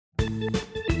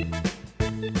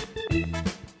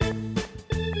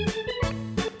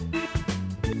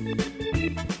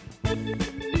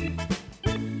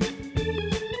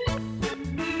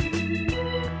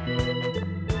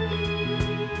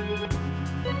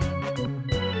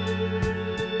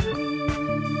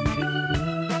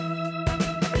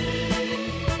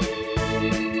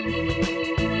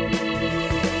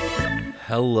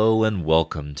Hello and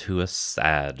welcome to a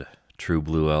sad True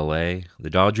Blue LA. The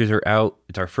Dodgers are out.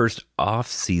 It's our first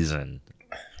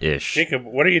off-season-ish. Jacob,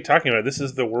 what are you talking about? This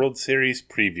is the World Series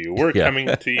preview. We're Yeah.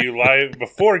 coming to you live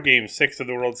before Game 6 of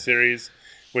the World Series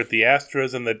with the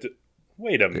Astros and the...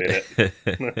 Wait a minute.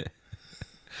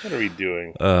 What are we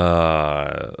doing?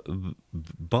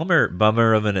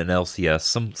 Bummer of an LCS.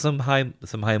 Some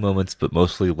high moments, but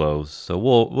mostly lows. So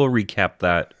we'll recap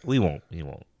that. We won't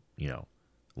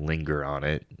linger on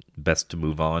it. Best to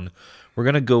move on. We're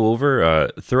gonna go over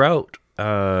throughout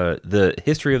the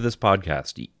history of this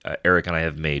podcast. Eric and I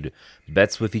have made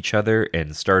bets with each other,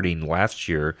 and starting last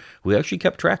year, we actually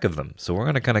kept track of them. So we're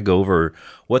gonna kind of go over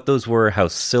what those were, how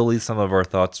silly some of our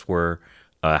thoughts were,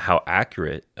 how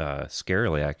accurate,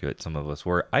 scarily accurate some of us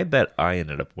were. I bet I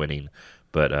ended up winning,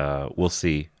 but we'll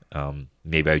see.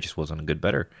 Maybe I just wasn't a good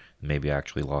bettor. Maybe I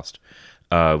actually lost.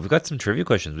 We've got some trivia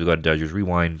questions. We've got Dodgers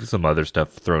Rewind, some other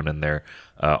stuff thrown in there.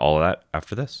 All of that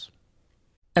after this.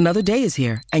 Another day is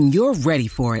here, and you're ready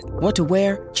for it. What to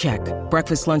wear? Check.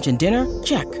 Breakfast, lunch, and dinner?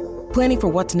 Check. Planning for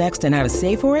what's next and how to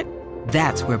save for it?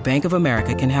 That's where Bank of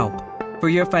America can help. For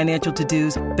your financial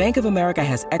to-dos, Bank of America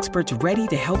has experts ready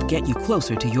to help get you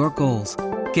closer to your goals.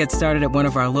 Get started at one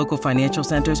of our local financial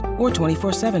centers or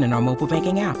 24/7 in our mobile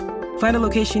banking app. Find a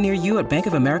location near you at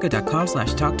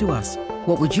bankofamerica.com/talktous.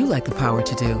 What would you like the power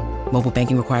to do? Mobile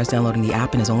banking requires downloading the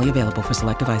app and is only available for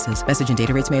select devices. Message and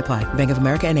data rates may apply. Bank of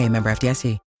America N.A., member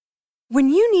FDIC. When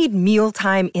you need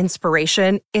mealtime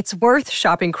inspiration, it's worth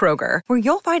shopping Kroger, where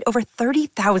you'll find over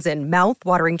 30,000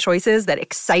 mouth-watering choices that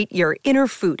excite your inner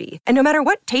foodie. And no matter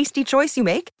what tasty choice you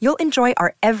make, you'll enjoy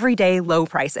our everyday low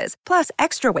prices, plus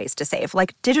extra ways to save,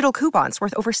 like digital coupons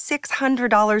worth over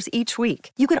 $600 each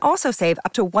week. You can also save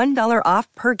up to $1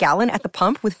 off per gallon at the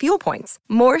pump with fuel points.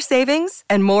 More savings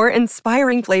and more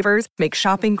inspiring flavors make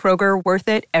shopping Kroger worth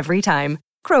it every time.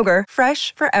 Kroger,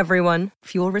 fresh for everyone.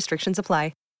 Fuel restrictions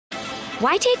apply.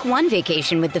 Why take one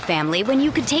vacation with the family when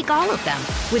you could take all of them?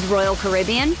 With Royal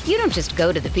Caribbean, you don't just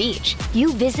go to the beach.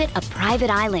 You visit a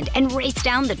private island and race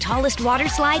down the tallest water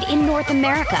slide in North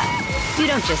America. You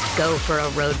don't just go for a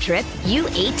road trip. You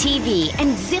ATV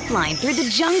and zip line through the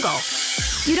jungle.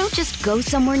 You don't just go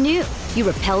somewhere new. You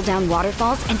rappel down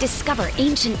waterfalls and discover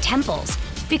ancient temples.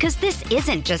 Because this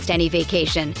isn't just any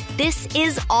vacation. This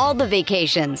is all the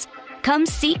vacations. Come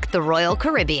seek the Royal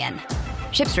Caribbean.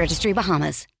 Ships Registry,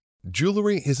 Bahamas.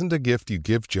 Jewelry isn't a gift you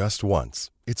give just once.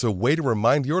 It's a way to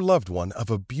remind your loved one of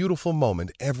a beautiful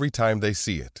moment every time they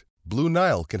see it. Blue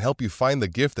Nile can help you find the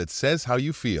gift that says how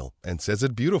you feel and says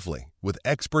it beautifully, with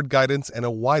expert guidance and a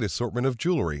wide assortment of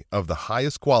jewelry of the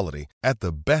highest quality at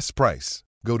the best price.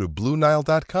 Go to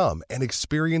BlueNile.com and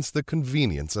experience the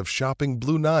convenience of shopping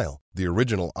Blue Nile, the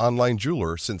original online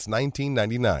jeweler since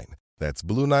 1999. That's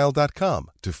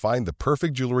BlueNile.com to find the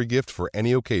perfect jewelry gift for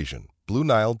any occasion.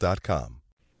 BlueNile.com.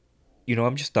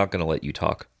 I'm just not going to let you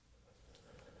talk.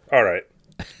 All right.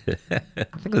 I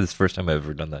think this is the first time I've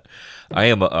ever done that. I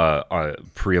am, on a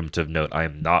preemptive note, I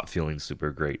am not feeling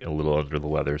super great, a little under the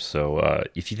weather. So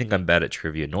if you think I'm bad at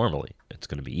trivia normally, it's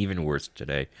going to be even worse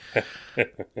today.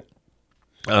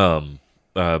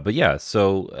 But yeah,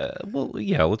 so,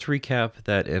 let's recap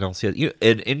that NLCS.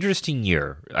 An interesting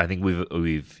year. I think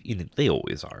we've they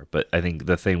always are, but I think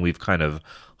the thing we've kind of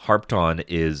harped on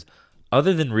is,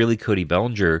 other than really Cody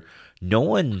Bellinger, no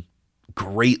one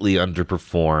greatly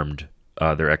underperformed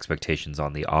their expectations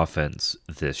on the offense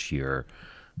this year.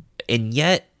 And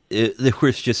yet, there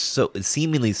was just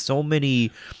seemingly so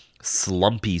many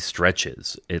slumpy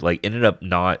stretches. It ended up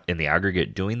not in the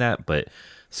aggregate doing that, but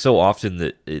so often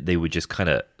that they would just kind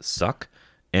of suck.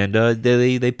 And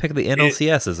they pick the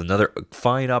NLCS as another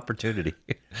fine opportunity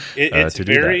It's to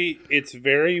do that. It's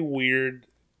very weird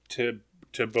to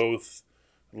both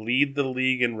lead the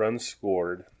league in runs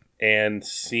scored and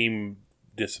seem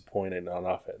disappointed on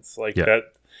offense.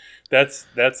 That's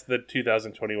the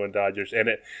 2021 Dodgers,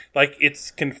 and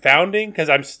it's confounding because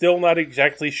I'm still not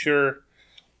exactly sure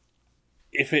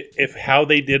if how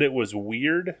they did it was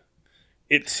weird.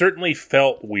 It certainly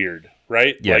felt weird,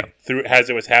 right? Yeah. Through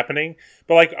as it was happening.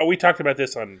 But we talked about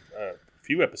this on a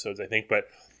few episodes, I think. But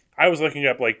I was looking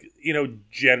up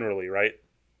generally, right?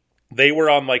 They were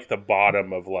on the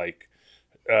bottom of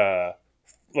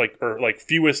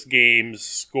fewest games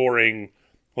scoring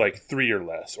 3 or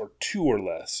less, or 2 or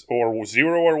less, or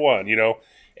 0 or 1,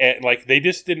 and they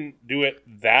just didn't do it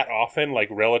that often,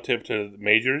 relative to the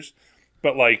majors,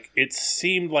 but it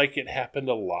seemed like it happened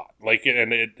a lot,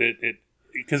 and it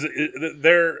because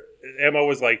their MO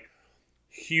was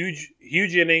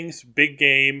huge innings, big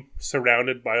game,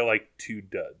 surrounded by like 2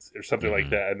 duds or something like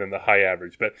that, and then the high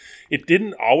average. But it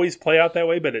didn't always play out that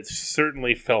way, but it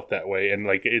certainly felt that way, and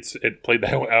like it played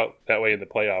out that way in the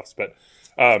playoffs. But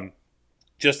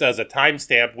just as a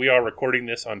timestamp, we are recording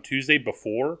this on Tuesday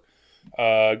before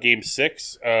Game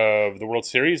 6 of the World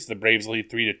Series. The Braves lead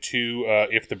 3-2.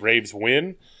 If the Braves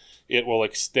win, it will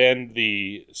extend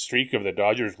the streak of the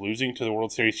Dodgers losing to the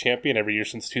World Series champion every year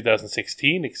since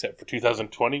 2016, except for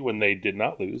 2020 when they did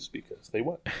not lose because they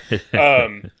won.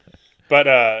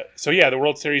 So yeah, the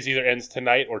World Series either ends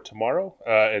tonight or tomorrow.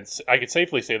 I could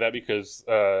safely say that because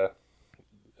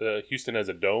Houston has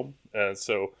a dome,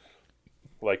 so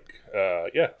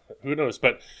who knows?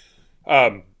 But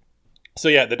so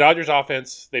yeah, the Dodgers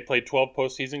offense, they played 12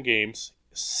 postseason games.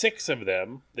 6 of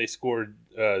them, they scored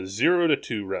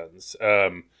 0-2 runs.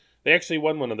 They actually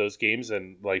won one of those games,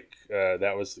 and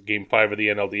that was Game 5 of the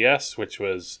NLDS, which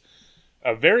was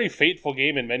a very fateful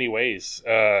game in many ways.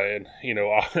 And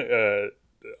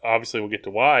obviously we'll get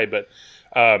to why, but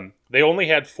they only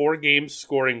had 4 games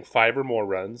scoring 5 or more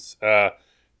runs.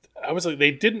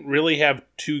 They didn't really have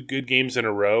 2 good games in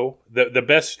a row. The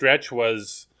best stretch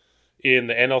was in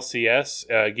the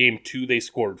NLCS. Game 2 they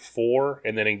scored 4,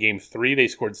 and then in Game 3 they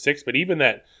scored 6. But even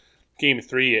that Game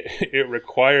 3, it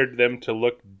required them to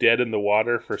look dead in the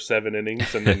water for 7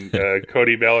 innings, and then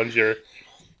Cody Bellinger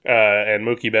and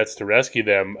Mookie Betts to rescue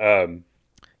them.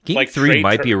 Game 3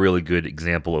 might be a really good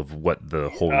example of what the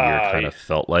whole year kind of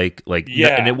felt like.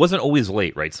 And it wasn't always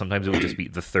late, right? Sometimes it would just be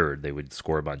the third. They would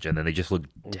score a bunch, and then they just looked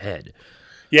dead.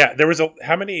 Yeah, there was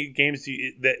how many games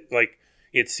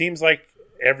it seems like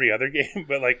every other game,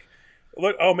 but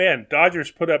look, oh man, Dodgers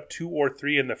put up 2 or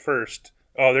 3 in the first.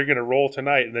 Oh, they're going to roll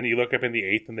tonight. And then you look up in the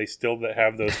 8th and they still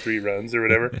have those 3 runs or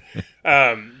whatever.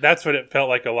 That's what it felt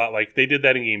like a lot. Like they did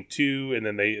that in Game 2, and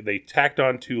then they tacked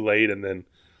on too late, and then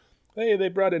they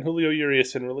brought in Julio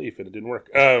Urias in relief, and it didn't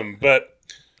work. But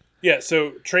yeah,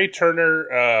 so Trey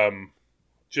Turner,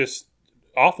 just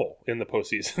awful in the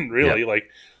postseason, really.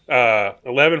 Yeah.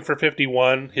 11 for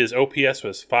 51. His OPS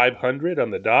was 500 on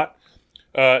the dot.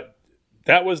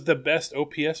 That was the best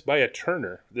OPS by a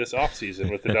Turner this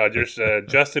offseason with the Dodgers.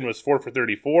 Justin was 4 for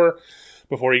 34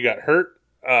 before he got hurt.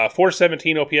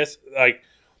 417 OPS.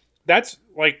 That's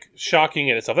shocking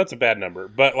in itself. That's a bad number.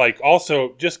 But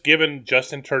also just given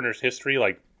Justin Turner's history,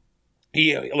 he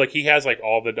has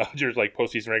all the Dodgers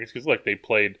postseason records because they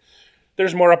played.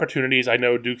 There's more opportunities. I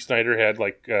know Duke Snyder had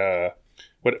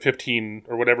 15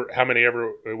 or whatever, how many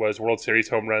ever it was World Series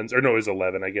home runs, or no, it was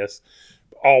 11, I guess.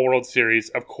 All World Series,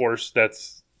 of course,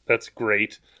 that's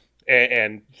great.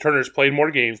 And Turner's played more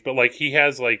games, but he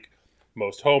has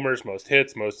most homers, most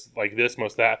hits, most this,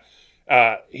 most that.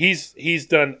 He's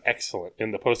done excellent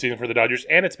in the postseason for the Dodgers,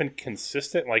 and it's been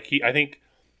consistent. I think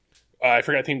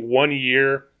 1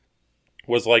 year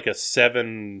was a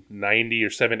 790 or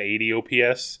 780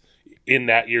 OPS in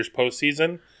that year's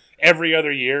postseason. Every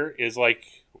other year is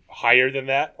higher than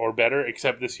that or better,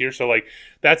 except this year. So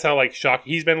that's how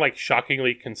he's been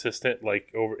shockingly consistent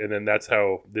over, and then that's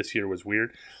how this year was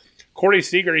weird. Corey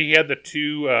Seager, he had the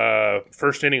 2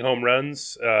 first inning home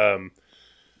runs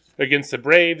against the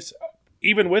Braves.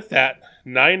 Even with that,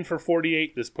 9 for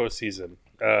 48 this postseason.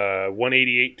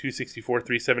 188, 264,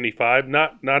 375.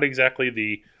 Not exactly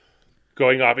the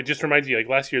going off. It just reminds you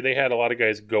last year they had a lot of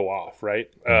guys go off,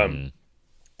 right?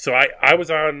 So I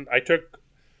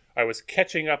was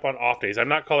catching up on off days. I'm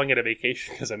not calling it a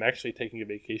vacation because I'm actually taking a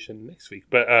vacation next week.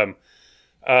 But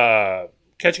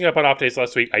catching up on off days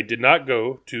last week, I did not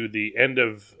go to the end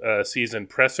of season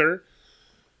presser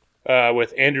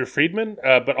with Andrew Friedman.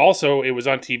 But also it was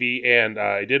on TV, and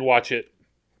I did watch it.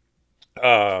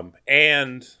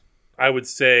 And I would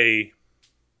say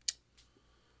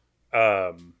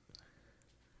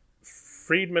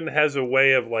Friedman has a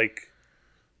way of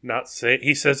not say,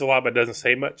 he says a lot but doesn't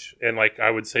say much, and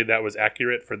I would say that was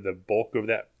accurate for the bulk of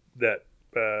that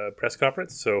press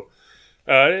conference. So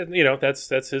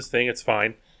that's his thing. It's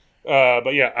fine.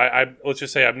 But yeah, I let's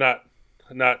just say I'm not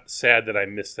sad that I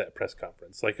missed that press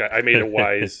conference. I made a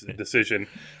wise decision.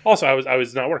 Also, I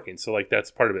was not working, so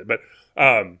that's part of it. But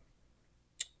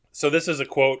so this is a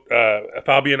quote.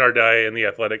 Fabian Ardai in The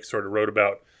Athletic sort of wrote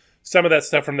about some of that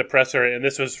stuff from the presser, and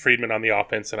this was Friedman on the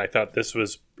offense, and I thought this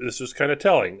was kind of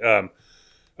telling.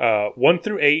 1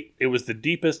 through 8, it was the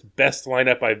deepest, best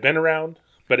lineup I've been around,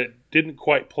 but it didn't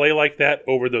quite play like that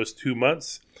over those 2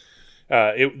 months.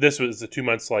 This was the 2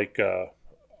 months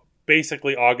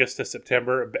basically August to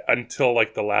September until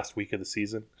the last week of the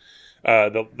season.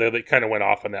 They kind of went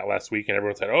off on that last week, and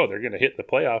everyone said, oh, they're going to hit the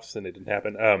playoffs, and it didn't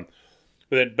happen.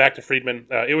 But then back to Friedman,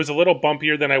 it was a little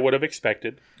bumpier than I would have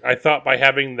expected. I thought by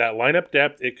having that lineup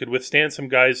depth, it could withstand some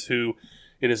guys who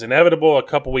it is inevitable a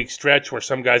couple-week stretch where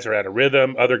some guys are out of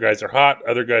rhythm, other guys are hot,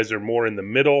 other guys are more in the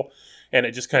middle, and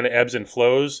it just kind of ebbs and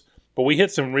flows. But we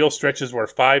hit some real stretches where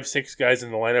 5-6 guys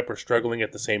in the lineup are struggling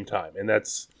at the same time, and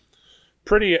that's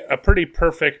a pretty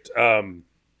perfect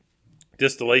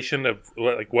distillation of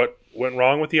like what went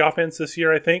wrong with the offense this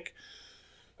year, I think.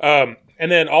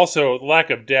 And then also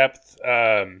lack of depth.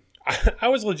 I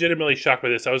was legitimately shocked by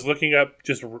this. I was looking up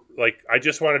I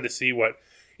just wanted to see what.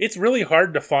 It's really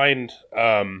hard to find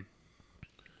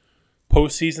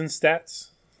postseason stats.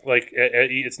 Like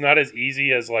it's not as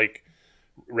easy as like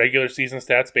regular season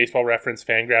stats, Baseball Reference,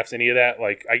 Fangraphs, any of that.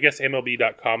 Like I guess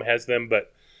MLB.com has them,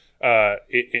 but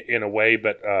in a way.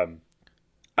 But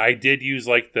I did use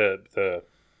like the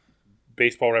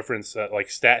Baseball Reference like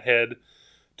StatHead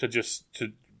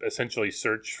to essentially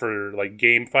search for like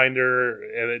Game Finder,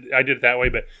 and I did it that way.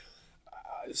 But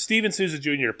Steven Souza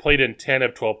Jr. played in 10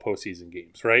 of 12 postseason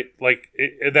games, right? Like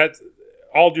that's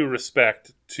all due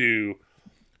respect to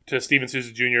Steven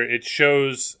Souza Jr. It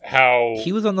shows how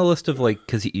he was on the list of like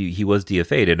because he was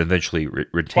DFA'd and eventually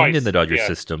retained twice, in the Dodgers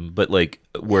system, but like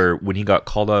when he got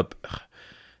called up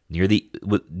near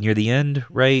the end,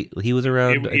 right? He was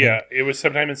around. It was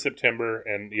sometime in September,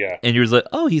 and and you're like,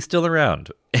 oh, he's still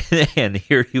around, and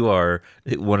here you are,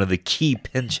 one of the key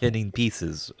pinch hitting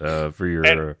pieces for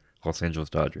your Los Angeles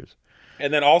Dodgers.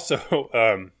 And then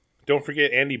also, don't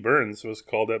forget Andy Burns was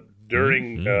called up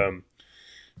during the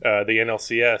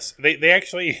NLCS. They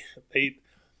actually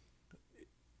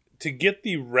to get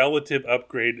the relative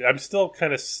upgrade. I'm still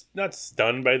kind of not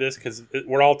stunned by this because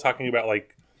we're all talking about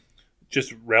like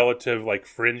just relative like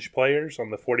fringe players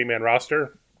on the 40-man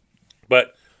roster,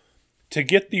 but to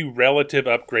get the relative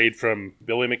upgrade from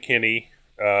Billy McKinney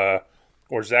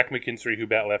or Zach McKinstry, who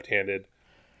bat left-handed,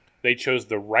 they chose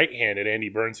the right-handed Andy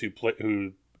Burns, who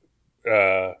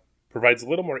provides a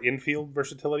little more infield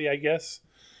versatility, I guess.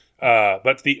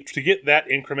 But to get that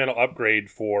incremental upgrade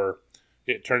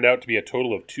it turned out to be a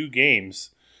total of 2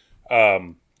 games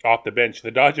off the bench.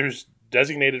 The Dodgers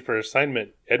designated for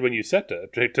assignment Edwin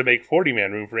Uceta to make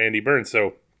 40-man room for Andy Burns.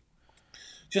 So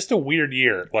just a weird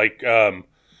year. Like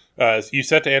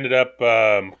Uceta ended up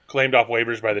claimed off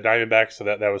waivers by the Diamondbacks, so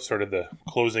that was sort of the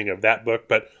closing of that book.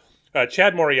 But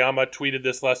Chad Moriyama tweeted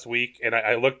this last week, and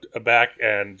I looked back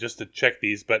and just to check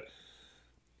these, but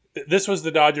this was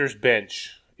the Dodgers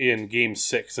bench in Game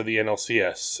 6 of the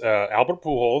NLCS. Albert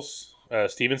Pujols,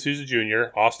 Steven Souza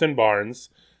Jr., Austin Barnes,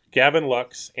 Gavin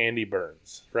Lux, Andy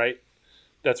Burns, right?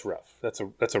 That's rough. That's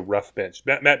a rough bench.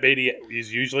 Matt Beatty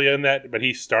is usually in that, but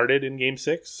he started in Game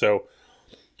 6, so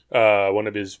one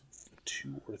of his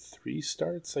 2 or 3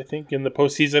 starts, I think, in the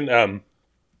postseason.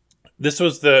 This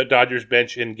was the Dodgers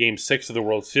bench in Game 6 of the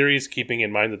World Series, keeping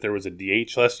in mind that there was a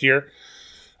DH last year.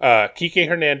 Kike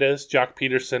Hernandez, Jock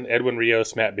Peterson, Edwin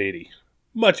Rios, Matt Beatty.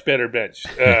 Much better bench.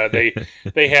 They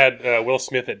had Will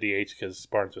Smith at DH because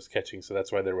Barnes was catching, so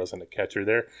that's why there wasn't a catcher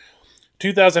there.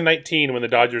 2019, when the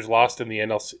Dodgers lost in the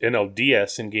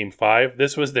NLDS in Game 5,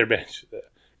 this was their bench.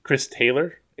 Chris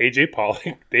Taylor, A.J.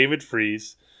 Pollock, David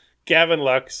Freese, Gavin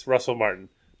Lux, Russell Martin.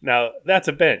 Now, that's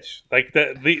a bench. Like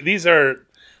these are...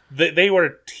 They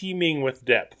were teeming with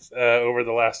depth over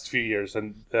the last few years,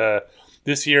 and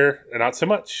this year, not so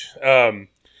much. And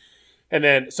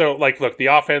then, so, like, look, the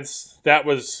offense, that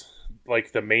was,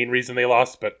 like, the main reason they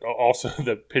lost, but also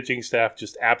the pitching staff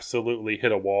just absolutely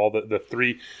hit a wall. The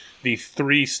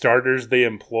three starters they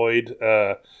employed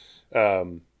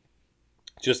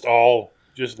just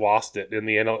lost it in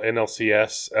the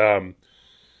NLCS.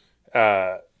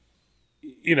 I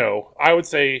would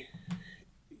say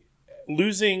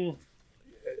losing,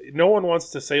 no one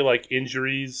wants to say like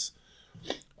injuries.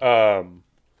 No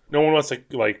one wants to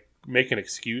like make an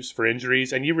excuse for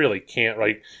injuries, and you really can't.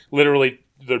 Like literally,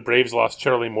 the Braves lost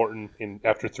Charlie Morton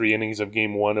after 3 innings of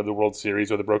Game 1 of the World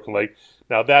Series with a broken leg.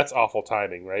 Now that's awful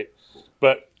timing, right?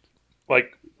 But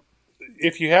like,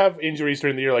 if you have injuries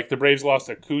during the year, like the Braves lost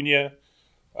Acuna,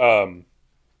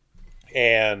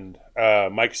 and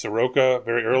Mike Soroka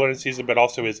very early in the season, but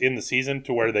also is in the season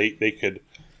to where they could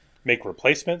make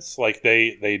replacements. Like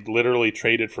they literally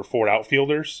traded for 4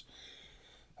 outfielders.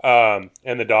 And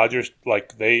the Dodgers,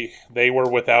 like they were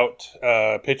without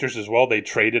pitchers as well. They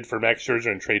traded for Max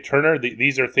Scherzer and Trey Turner.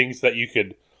 These are things that you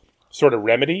could sort of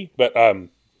remedy. But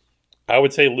I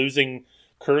would say losing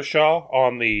Kershaw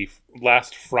on the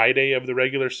last Friday of the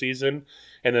regular season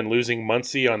and then losing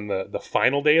Muncy on the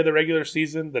final day of the regular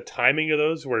season, the timing of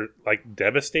those were like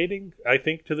devastating, I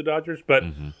think, to the Dodgers. But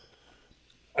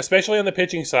especially on the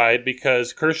pitching side,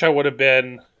 because Kershaw would have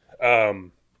been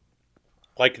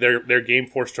like their Game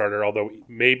 4 starter, although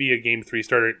maybe a Game 3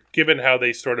 starter, given how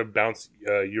they sort of bounce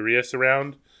Urias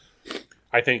around.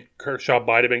 I think Kershaw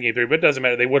might have been Game 3, but it doesn't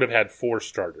matter. They would have had 4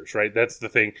 starters, right? That's the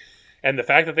thing. And the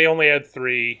fact that they only had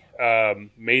 3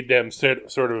 made them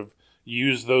sort of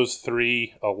use those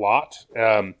 3 a lot.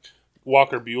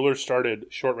 Walker Buehler started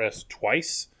short rest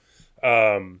twice.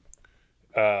 Max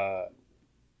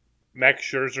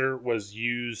Scherzer was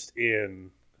used in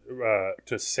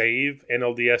to save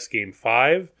NLDS Game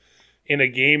 5 in a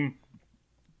game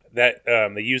that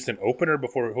they used an opener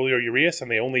before Julio Urias,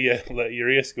 and they only let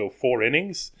Urias go 4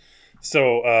 innings.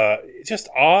 So it's just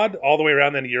odd all the way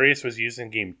around. Then Urias was used in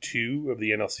Game 2 of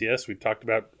the NLCS. We've talked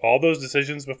about all those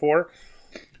decisions before.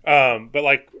 But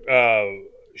like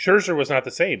Scherzer was not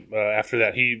the same after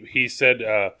that. He said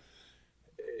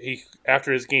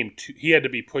after his Game 2, he had to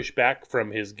be pushed back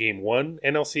from his Game 1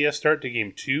 NLCS start to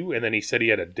Game 2, and then he said he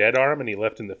had a dead arm, and he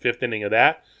left in the 5th inning of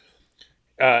that.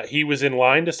 He was in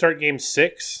line to start Game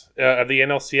 6 of the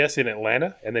NLCS in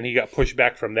Atlanta, and then he got pushed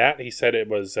back from that. He said it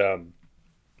was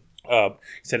he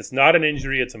said it's not an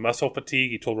injury, it's a muscle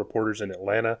fatigue, he told reporters in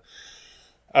Atlanta.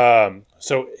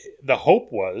 So the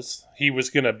hope was he was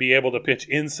going to be able to pitch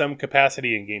in some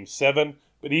capacity in Game 7,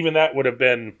 but even that would have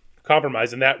been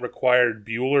compromised, and that required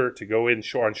Buehler to go in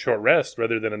on short rest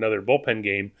rather than another bullpen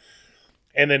game.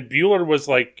 And then Buehler was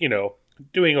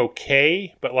doing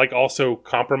okay, but also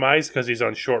compromised because he's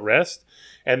on short rest.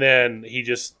 And then he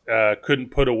just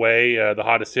couldn't put away the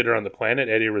hottest hitter on the planet,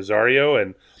 Eddie Rosario,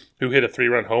 and who hit a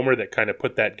 3-run homer that kind of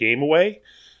put that game away.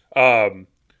 Scherzer,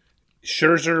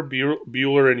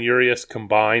 Buehler, and Urias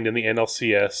combined in the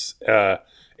NLCS,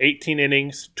 18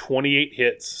 innings, 28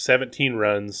 hits, 17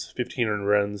 runs, 15 earned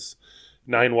runs,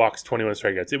 9 walks, 21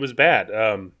 strikeouts. It was bad.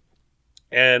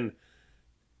 And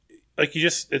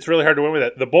it's really hard to win with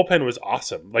that. The bullpen was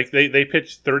awesome. They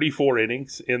pitched 34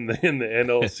 innings in the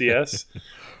NLCS,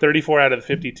 34 out of the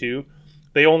 52.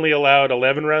 They only allowed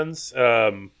 11 runs,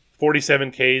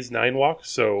 47 Ks, 9 walks.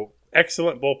 So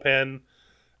excellent bullpen.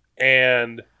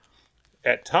 And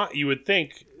at time, you would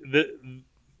think that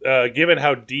given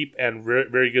how deep and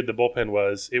very good the bullpen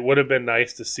was, it would have been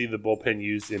nice to see the bullpen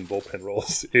used in bullpen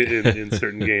roles in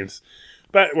certain games.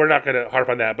 But we're not going to harp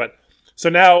on that. But so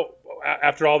now,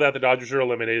 after all that, the Dodgers are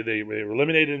eliminated. They were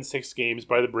eliminated in 6 games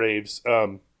by the Braves.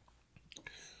 The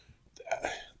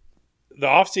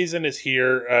offseason is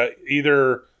here.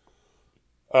 Either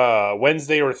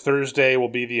Wednesday or Thursday will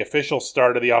be the official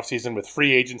start of the offseason with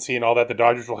free agency and all that. The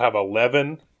Dodgers will have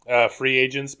 11 free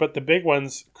agents. But the big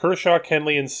ones, Kershaw,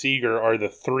 Kenley, and Seager, are the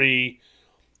 3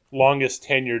 longest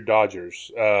tenured Dodgers.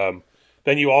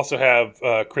 Then you also have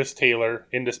Chris Taylor,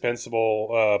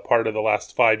 indispensable part of the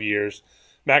last 5 years.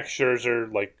 Max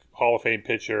Scherzer, Hall of Fame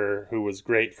pitcher who was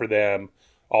great for them,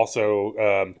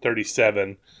 also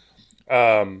 37.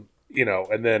 And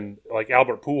then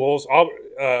Albert Pujols,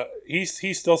 he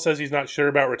still says he's not sure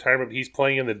about retirement, but he's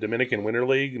playing in the Dominican Winter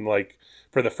League and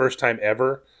for the first time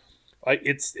ever.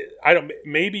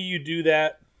 Maybe you do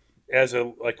that as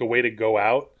a way to go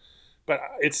out, but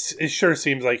it sure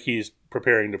seems like he's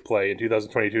preparing to play in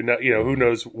 2022. Now, who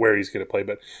knows where he's going to play,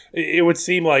 but it would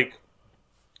seem like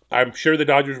I'm sure the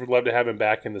Dodgers would love to have him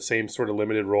back in the same sort of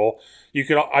limited role.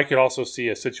 I could also see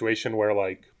a situation where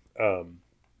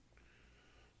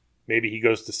maybe he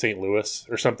goes to St. Louis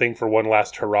or something for one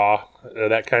last hurrah,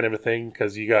 that kind of a thing,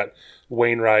 because you got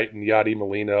Wainwright and Yadi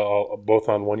Molina both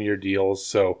on 1-year deals.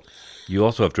 So you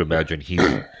also have to imagine he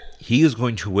is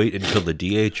going to wait until the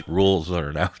DH rules are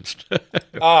announced.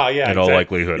 Yeah, in all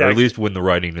likelihood, or at least when the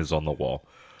writing is on the wall.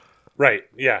 Right.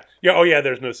 Yeah. Yeah. Oh, yeah.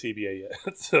 There's no CBA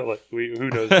yet, so who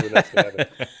knows when that's going to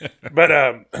happen. But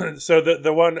so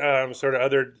the one sort of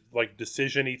other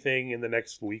decision-y thing in the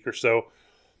next week or so,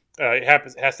 it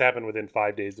has to happen within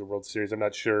 5 days of the World Series. I'm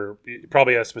not sure. It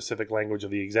probably has specific language of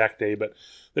the exact day, but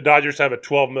the Dodgers have a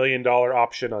 $12 million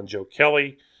option on Joe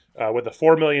Kelly with a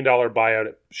 $4 million buyout.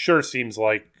 It sure seems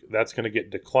like that's going to get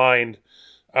declined.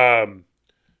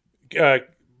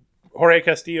 Jorge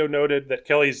Castillo noted that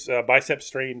Kelly's bicep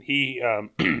strain, he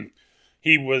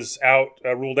was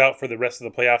ruled out for the rest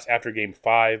of the playoffs after Game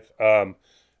 5.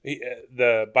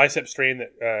 The bicep strain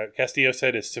that Castillo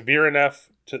said is severe enough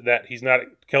that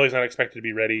Kelly's not expected to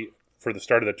be ready for the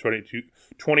start of the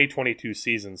 2022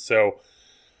 season. So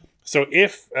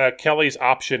if Kelly's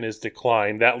option is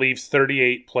declined, that leaves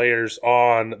 38 players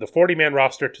on the 40-man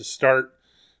roster to start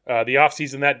the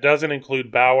offseason. That doesn't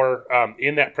include Bauer.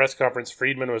 In that press conference,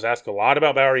 Friedman was asked a lot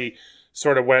about Bauer. He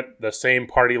sort of went the same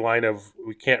party line of,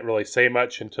 we can't really say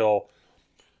much until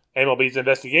MLB's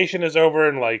investigation is over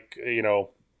and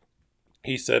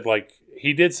he said like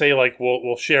he did say like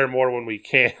we'll share more when we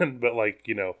can, but like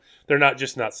they're not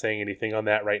saying anything on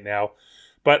that right now.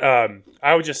 But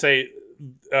I would just say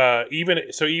even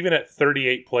at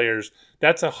 38 players,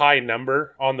 that's a high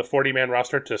number on the 40-man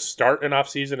roster to start an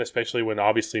offseason, especially when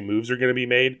obviously moves are going to be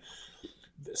made.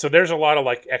 So there's a lot of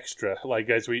like extra, like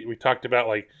as we talked about,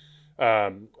 like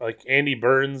Andy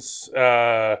Burns.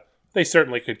 They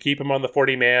certainly could keep him on the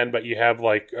 40-man, but you have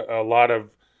like a lot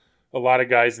of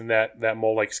guys in that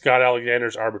mold. Like Scott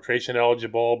Alexander's arbitration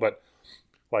eligible, but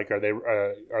like are they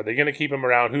going to keep him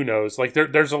around? Who knows? Like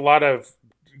there's a lot of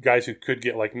guys who could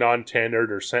get like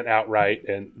non-tendered or sent outright,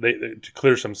 and they to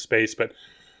clear some space, but.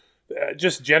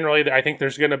 Just generally, I think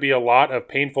there's going to be a lot of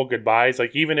painful goodbyes.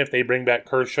 Like even if they bring back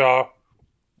Kershaw,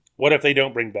 what if they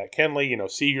don't bring back Kenley?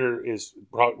 Seager is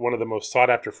probably one of the most sought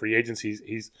after free agents.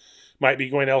 He's might be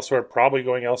going elsewhere, probably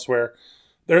going elsewhere.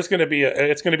 It's going to be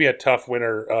a tough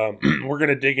winter. We're going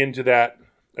to dig into that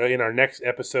in our next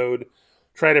episode.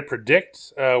 Try to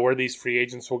predict where these free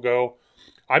agents will go.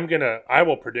 I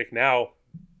will predict now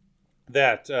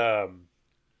that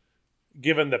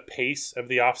given the pace of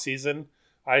the offseason,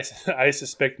 I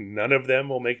suspect none of them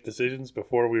will make decisions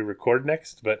before we record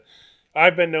next, but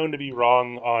I've been known to be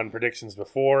wrong on predictions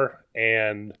before,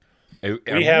 and I'm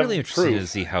really interested to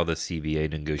see how the CBA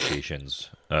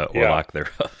negotiations or lack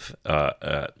thereof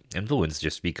influence,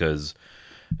 just because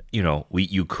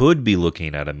you could be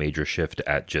looking at a major shift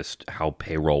at just how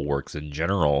payroll works in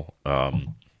general,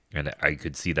 and I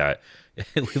could see that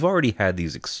we've already had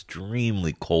these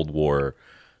extremely Cold War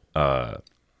off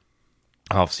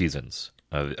seasons.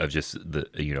 Of just the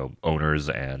owners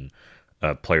and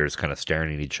players kind of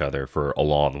staring at each other for a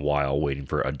long while, waiting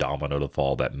for a domino to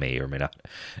fall that may or may not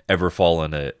ever fall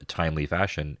in a timely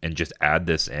fashion, and just add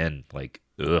this in, like,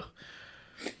 ugh.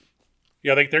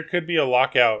 Yeah, like there could be a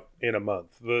lockout in a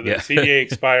month. The CBA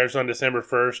expires on December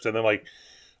 1st, and then like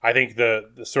I think the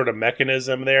sort of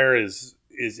mechanism there is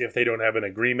if they don't have an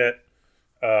agreement,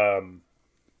 the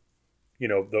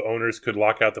owners could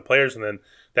lock out the players, and then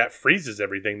that freezes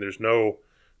everything. There's no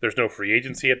free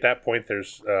agency at that point.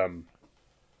 There's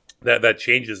that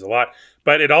changes a lot,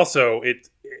 but it also it's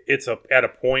at a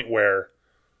point where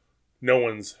no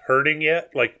one's hurting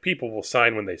yet. Like people will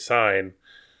sign when they sign,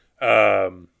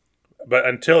 but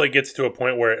until it gets to a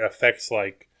point where it affects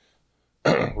like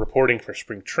reporting for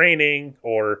spring training,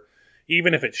 or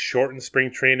even if it's shortened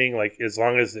spring training, like as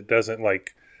long as it doesn't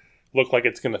like look like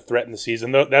it's going to threaten the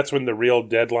season, that's when the real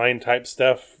deadline type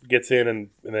stuff gets in, and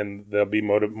then they'll be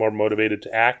more motivated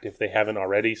to act if they haven't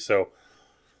already. So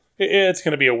it's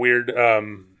going to be a weird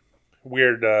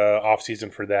off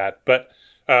season for that. But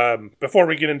before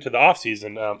we get into the off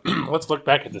season, let's look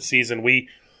back at the season. We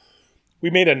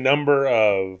made a number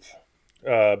of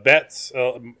bets.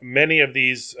 Many of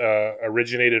these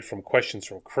originated from questions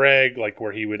from Craig, like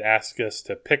where he would ask us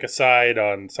to pick a side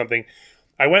on something.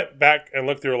 I went back and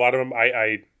looked through a lot of them.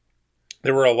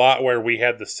 There were a lot where we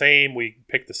picked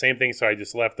the same thing, so I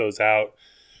just left those out.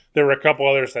 There were a couple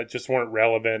others that just weren't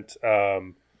relevant.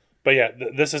 But yeah,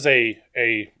 this is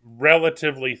a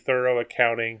relatively thorough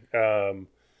accounting of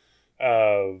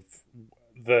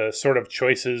the sort of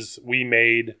choices we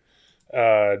made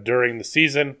during the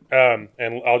season, and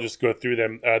I'll just go through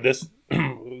them. This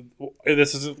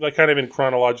is like kind of in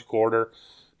chronological order.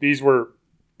 These were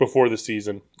before the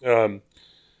season.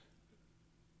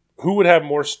 Who would have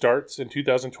more starts in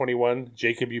 2021?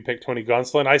 Jacob, you picked Tony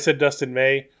Gonsolin. I said Dustin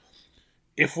May.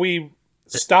 If we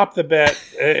stop the bet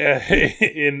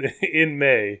in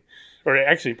May, or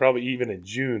actually probably even in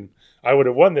June, I would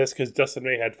have won this because Dustin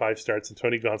May had 5 starts and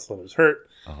Tony Gonsolin was hurt.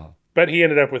 Uh-huh. But he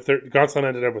ended up with Gonsolin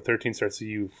ended up with 13 starts. So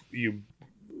you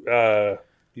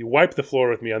wiped the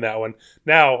floor with me on that one.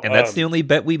 Now, and that's the only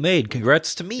bet we made.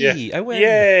 Congrats to me! Yeah. I win!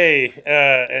 Yay!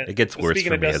 It gets worse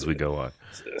for me as we go on.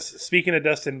 Speaking of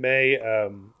Dustin May,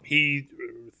 he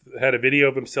had a video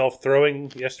of himself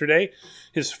throwing yesterday.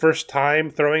 His first time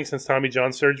throwing since Tommy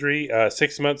John surgery,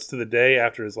 6 months to the day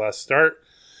after his last start,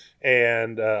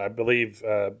 and I believe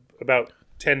about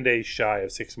 10 days shy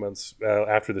of 6 months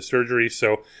after the surgery.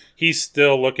 So he's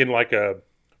still looking like a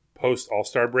post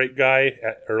All-Star break guy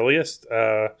at earliest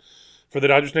for the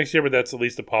Dodgers next year, but that's at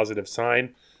least a positive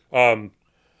sign.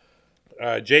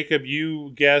 Jacob,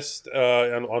 you guessed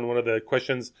on one of the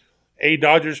questions, a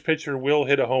Dodgers pitcher will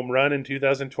hit a home run in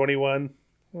 2021.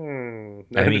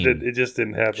 It just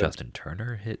didn't happen. Justin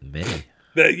Turner hit many.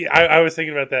 I was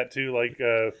thinking about that too. Like,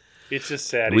 it's just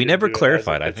sad. We never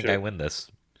clarified. I think I win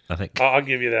this. I think I'll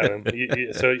give you that one.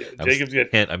 So Jacob's good.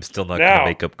 I'm still not going to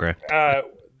make up ground.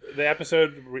 The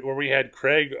episode where we had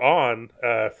Craig on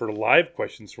for live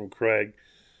questions from Craig,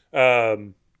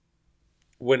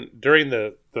 during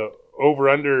the over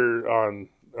under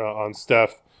on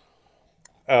stuff,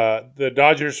 the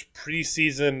Dodgers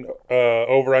preseason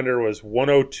over under was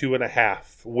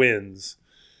 102.5 wins,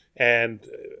 and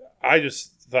I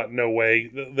just thought no way.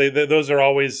 Those are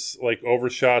always like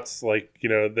overshots. Like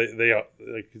they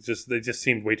just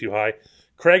seemed way too high.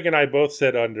 Craig and I both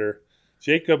said under.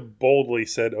 Jacob boldly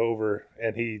said over,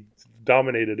 and he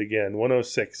dominated again,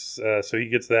 106. So he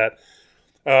gets that.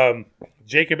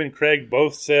 Jacob and Craig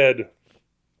both said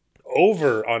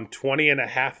over on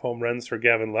 20.5 home runs for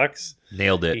Gavin Lux.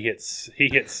 Nailed it. He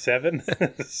hit 7.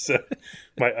 So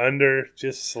my under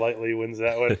just slightly wins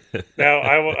that one. Now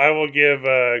I will give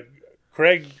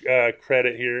Craig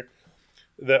credit here.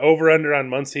 The over under on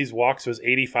Muncy's walks was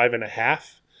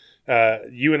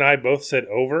 85.5. You and I both said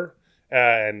over.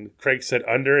 And Craig said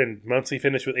under, and Muncy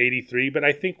finished with 83. But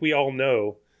I think we all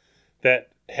know that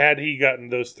had he gotten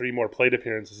those 3 more plate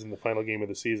appearances in the final game of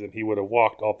the season, he would have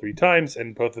walked all 3 times,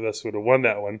 and both of us would have won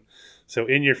that one. So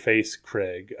in your face,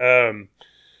 Craig. On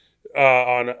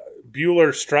Bueller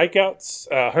strikeouts,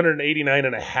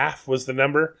 189.5 was the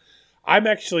number. I'm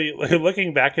actually,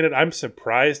 looking back at it, I'm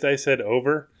surprised I said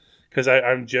over, because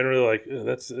I'm generally like,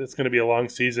 it's going to be a long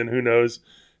season. Who knows?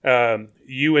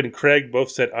 You and Craig both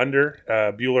said under.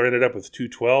 Bueller ended up with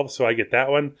 212, so I get that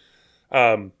one.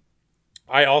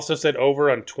 I also said over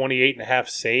on 28.5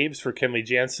 saves for Kenley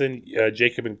Jansen.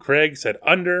 Jacob and Craig said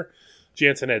under.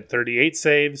 Jansen had 38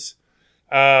 saves.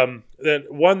 Then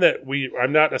one that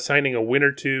I'm not assigning a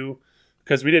winner to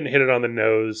because we didn't hit it on the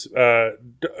nose.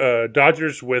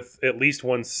 Dodgers with at least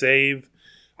 1 save.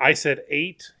 I said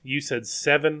 8. You said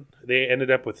 7. They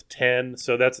ended up with 10.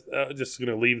 So that's just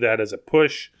going to leave that as a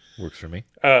push. Works for me.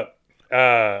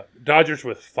 Dodgers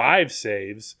with 5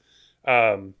 saves.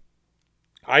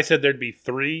 I said there'd be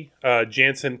 3.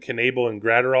 Jansen, Knebel, and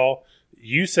Gratterall.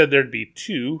 You said there'd be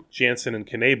 2. Jansen and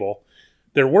Knebel.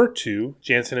 There were 2.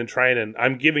 Jansen and Treinen.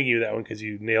 I'm giving you that one because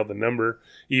you nailed the number.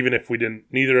 Even if we didn't,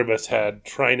 neither of us had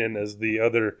Treinen as the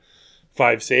other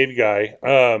 5 save guy.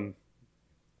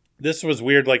 This was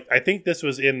weird. Like, I think this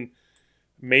was in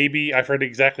maybe, I forget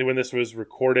exactly when this was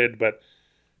recorded, but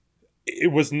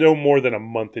it was no more than a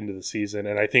month into the season.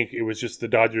 And I think it was just the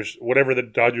Dodgers, whatever the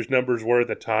Dodgers numbers were at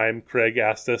the time. Craig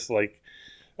asked us this.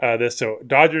 So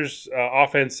Dodgers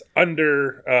offense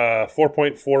under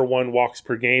 4.41 walks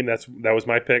per game. That was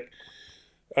my pick.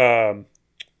 You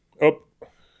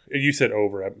said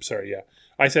over. I'm sorry. Yeah.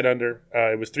 I said under.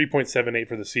 It was 3.78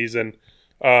 for the season.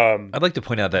 I'd like to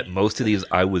point out that most of these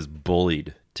I was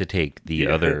bullied to take the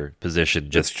other position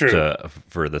just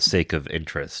for the sake of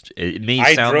interest. It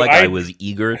may sound like I was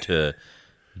eager to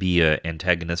be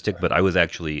antagonistic, but I was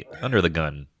actually under the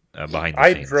gun behind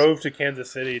the scenes. I drove to Kansas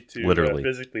City to literally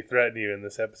physically threaten you in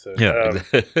this episode. Yeah.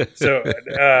 So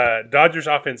Dodgers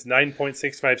offense,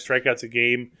 9.65 strikeouts a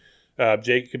game.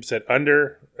 Jacob said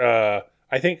under. I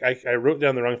think I wrote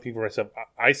down the wrong thing for myself.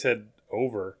 I said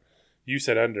over. You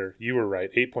said under. You were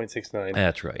right. 8.69.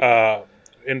 That's right.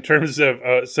 In terms of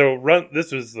this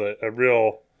was a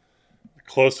real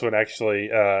close one actually.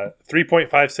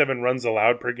 3.57 runs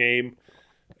allowed per game.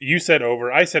 You said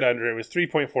over. I said under. It was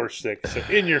 3.46. So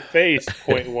in your face,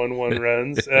 0.11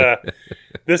 runs.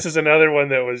 This is another one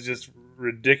that was just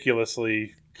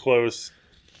ridiculously close.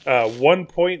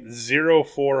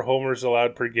 1.04 homers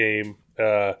allowed per game.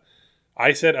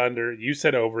 I said under, you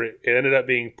said over. It ended up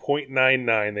being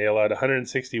 0.99. They allowed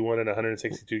 161 and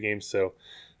 162 games. So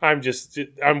I'm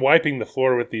wiping the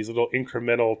floor with these little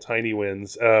incremental tiny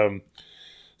wins. Now,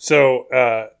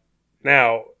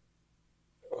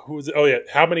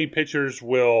 how many Dodgers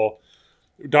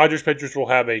pitchers will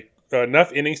have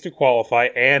enough innings to qualify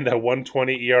and a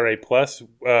 120 ERA plus?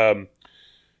 I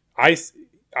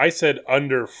said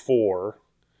under 4.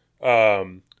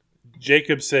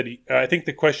 Jacob said, I think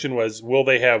the question was, will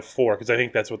they have 4? Because I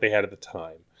think that's what they had at the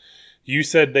time. You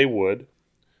said they would.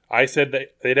 I said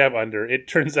they'd have under. It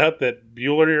turns out that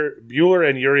Bueller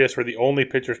and Urias were the only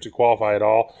pitchers to qualify at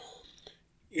all.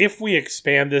 If we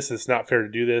expand this, it's not fair to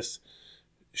do this.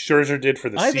 Scherzer did for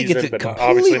the season, think it's but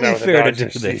obviously not with the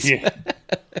Dodgers. To do this. Yeah.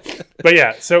 But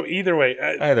yeah, so either way,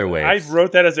 I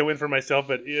wrote that as a win for myself,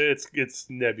 but it's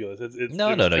nebulous. No.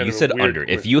 You said under.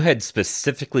 If you had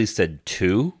specifically said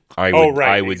 2,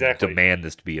 I would demand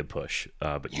this to be a push.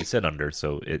 But you said under,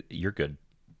 so you're good.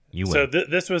 You win. So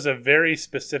this was a very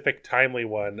specific, timely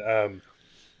one.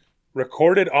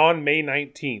 Recorded on May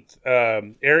 19th.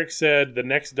 Eric said the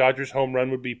next Dodgers home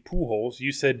run would be Pujols.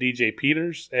 You said DJ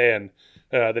Peters, and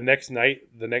the next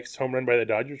home run by the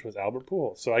Dodgers was Albert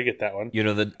Pujols. So I get that one. You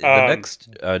know, the next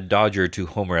Dodger to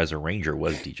homer as a Ranger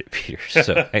was DJ Peters.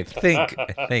 So I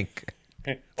think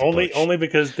Only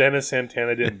because Dennis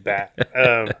Santana didn't bat.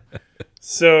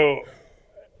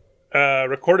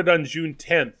 Recorded on June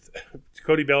 10th,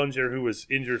 Cody Bellinger, who was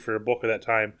injured for a bulk of that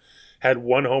time, had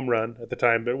 1 home run at the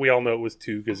time, but we all know it was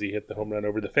 2 because he hit the home run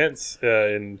over the fence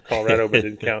in Colorado, but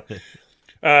didn't count.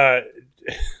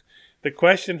 The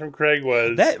question from Craig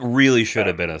was... That really should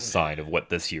have been a sign of what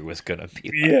this year was going to be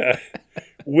like. Yeah.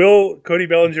 Will Cody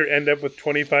Bellinger end up with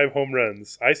 25 home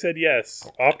runs? I said yes.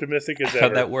 Optimistic as ever.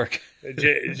 How'd that work?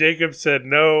 Jacob said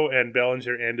no, and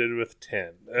Bellinger ended with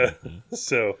 10.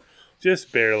 So,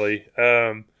 just barely.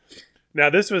 Now, I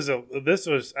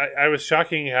was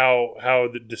shocking how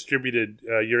the distributed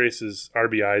Urias'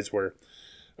 RBIs were.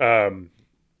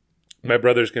 My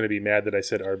brother's going to be mad that I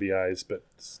said RBIs, but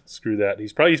screw that.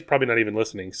 He's probably not even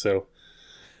listening, so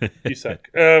you suck.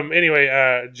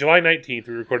 Anyway, July 19th,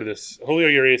 we recorded this. Julio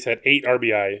Urias had 8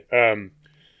 RBI.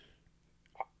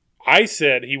 I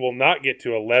said he will not get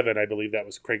to 11. I believe that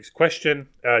was Craig's question.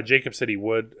 Jacob said he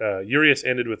would. Urias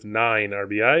ended with 9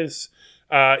 RBIs.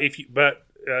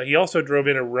 He also drove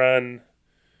in a run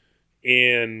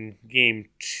in game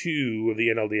 2 of the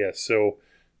NLDS, so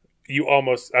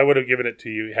I would have given it to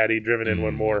you had he driven in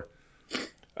one more.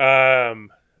 And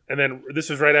then this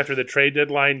was right after the trade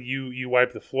deadline. You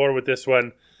wiped the floor with this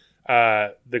one.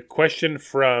 The question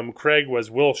from Craig was,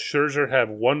 will Scherzer have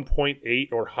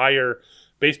 1.8 or higher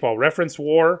baseball reference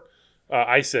WAR?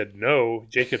 I said no.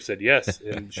 Jacob said yes.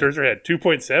 And Scherzer had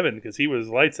 2.7 because he was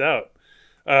lights out.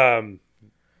 Let's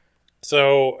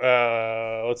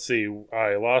see.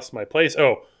 I lost my place.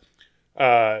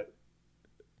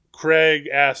 Craig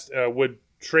asked, would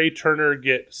Trey Turner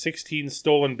get 16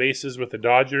 stolen bases with the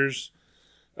Dodgers?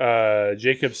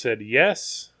 Jacob said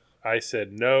yes. I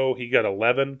said no. He got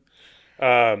 11.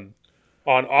 On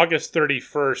August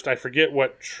 31st, I forget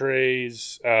what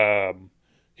Trey's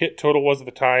hit total was at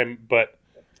the time, but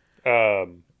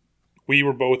we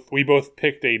both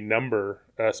picked a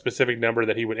specific number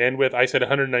that he would end with. I said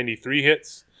 193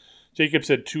 hits. Jacob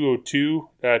said 202.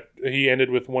 He ended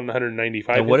with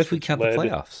 195. And what if we count the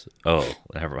playoffs? Oh,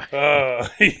 never mind.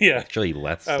 Yeah. Actually,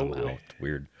 less somehow. It's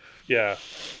weird. Yeah.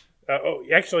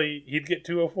 Actually, he'd get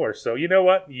 204. So you know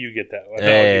what? You get that one.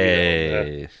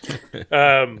 Hey.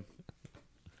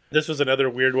 This was another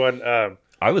weird one.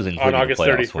 I was including on August the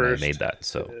playoffs 31st, when I made that,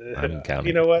 so I'm counting.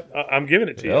 You know what? I'm giving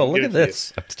it to you. Oh, look at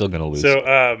this. I'm still going to lose. So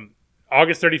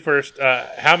August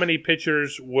 31st, how many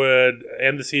pitchers would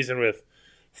end the season with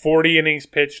 40 innings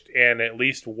pitched and at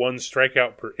least 1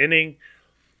 strikeout per inning?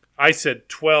 I said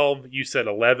 12. You said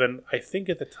 11. I think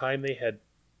at the time they had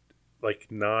like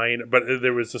 9, but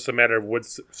there was just a matter of would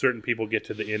certain people get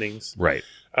to the innings. Right.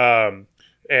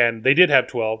 And they did have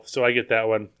 12, so I get that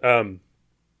one.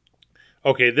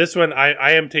 Okay, this one,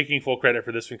 I am taking full credit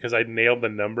for this one because I nailed the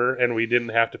number and we didn't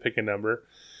have to pick a number.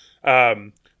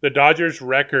 The Dodgers'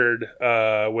 record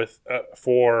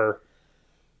for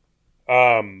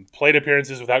plate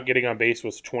appearances without getting on base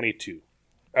was 22.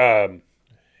 And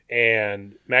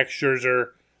Max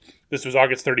Scherzer, this was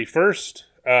August 31st.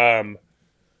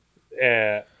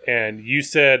 And you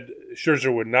said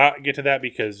Scherzer would not get to that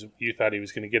because you thought he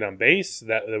was going to get on base.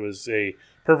 That was a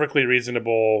perfectly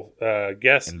reasonable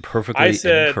guess. And perfectly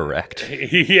incorrect.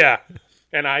 Yeah.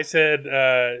 And I said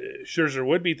Scherzer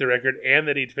would beat the record and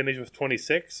that he'd finish with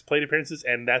 26 plate appearances,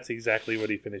 and that's exactly what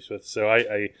he finished with. So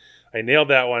I nailed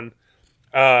that one.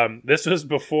 This was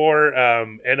before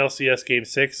NLCS Game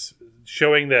 6,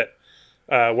 showing that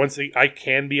I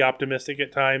can be optimistic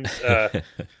at times.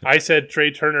 I said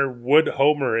Trey Turner would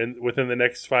homer within the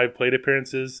next 5 plate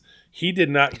appearances. He did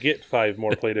not get 5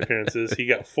 more plate appearances. He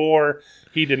got 4.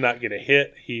 He did not get a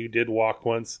hit. He did walk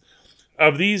once.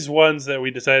 Of these ones that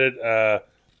we decided, I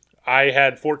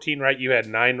had 14 right. You had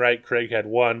 9 right. Craig had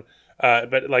 1.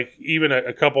 But like even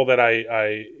a couple that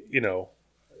I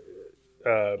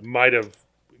might have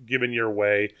given your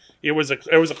way. It was a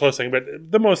close thing, but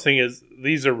the most thing is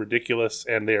these are ridiculous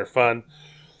and they are fun,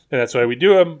 and that's why we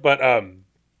do them. But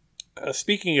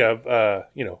speaking of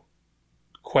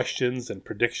questions and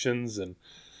predictions and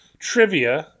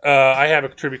trivia, I have a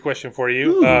trivia question for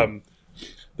you.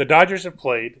 The Dodgers have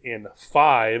played in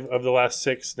 5 of the last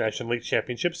 6 National League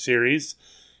Championship Series,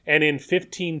 and in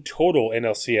 15 total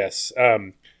NLCS.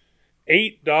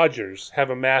 8 Dodgers have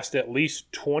amassed at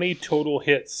least 20 total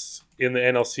hits in the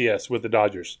NLCS with the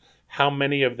Dodgers. How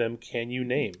many of them can you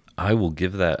name? I will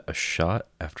give that a shot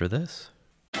after this.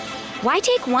 Why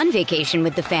take one vacation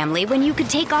with the family when you could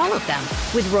take all of them?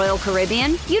 With Royal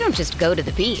Caribbean, you don't just go to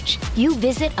the beach. You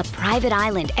visit a private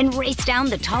island and race down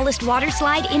the tallest water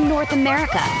slide in North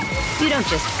America. You don't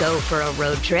just go for a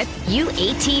road trip. You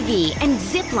ATV and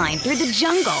zip line through the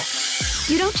jungle.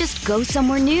 You don't just go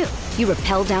somewhere new. You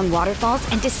rappel down waterfalls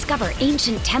and discover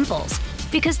ancient temples.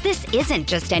 Because this isn't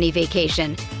just any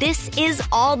vacation. This is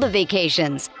all the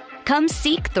vacations. Come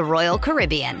seek the Royal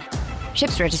Caribbean.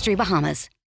 Ships Registry, Bahamas.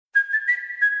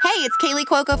 Hey, it's Kaylee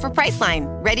Cuoco for Priceline.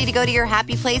 Ready to go to your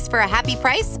happy place for a happy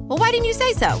price? Well, why didn't you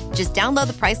say so? Just download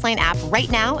the Priceline app right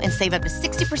now and save up to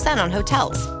 60% on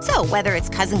hotels. So whether it's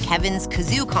Cousin Kevin's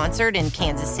Kazoo Concert in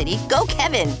Kansas City, go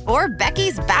Kevin, or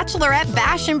Becky's Bachelorette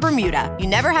Bash in Bermuda, you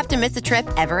never have to miss a trip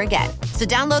ever again. So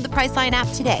download the Priceline app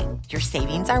today. Your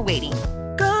savings are waiting.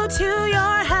 Go to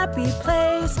your happy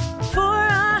place for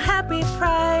a happy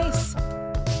price.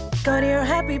 Go to your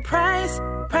happy price,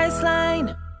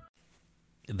 Priceline.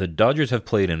 The Dodgers have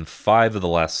played in 5 of the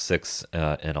last 6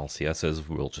 NLCSs.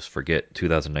 We'll just forget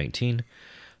 2019.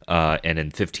 And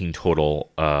in 15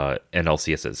 total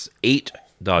NLCSs. 8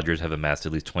 Dodgers have amassed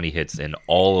at least 20 hits in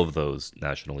all of those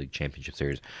National League Championship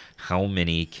Series. How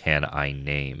many can I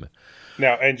name?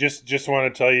 Now, and just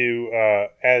want to tell you,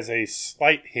 as a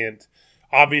slight hint,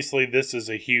 obviously this is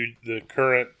the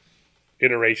current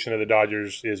iteration of the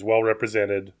Dodgers is well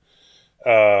represented.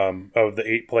 Of the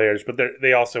 8 players, but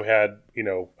they also had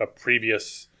a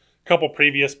couple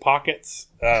previous pockets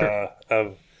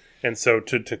and so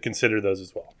to consider those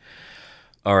as well.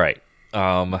 All right,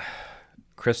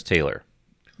 Chris Taylor.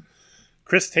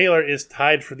 Chris Taylor is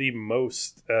tied for the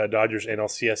most Dodgers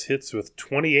NLCS hits with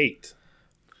 28.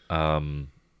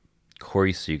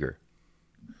 Corey Seager.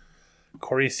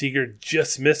 Corey Seager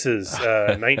just misses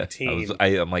 19.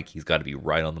 I'm like, he's got to be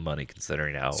right on the money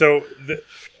considering how. So,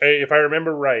 if I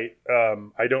remember right,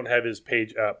 I don't have his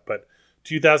page up, but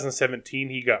 2017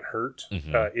 he got hurt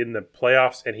in the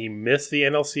playoffs and he missed the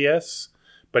NLCS,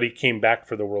 but he came back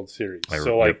for the World Series.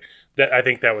 That, I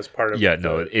think that was part of. Yeah,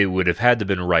 it would have had to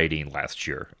been writing last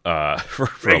year for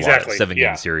exactly. A lot of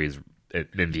 7-game series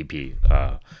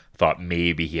MVP. Thought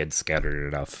maybe he had scattered it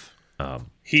enough. I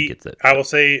will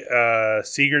say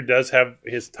Seager does have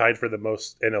his tied for the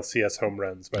most NLCS home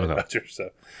runs by the Dodgers.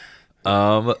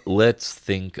 So, let's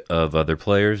think of other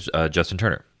players. Justin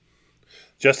Turner.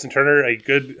 Justin Turner, a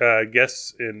good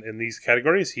guess in these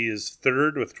categories. He is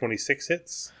third with 26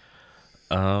 hits.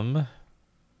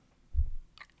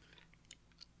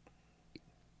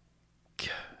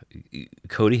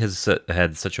 Cody has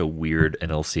had such a weird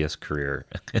NLCS career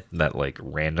that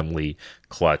randomly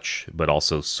clutch, but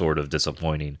also sort of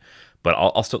disappointing. But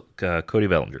I'll still Cody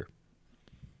Bellinger.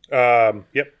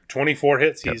 Yep, 24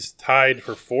 hits. Yep. He's tied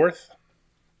for 4th.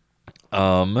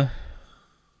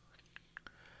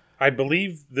 I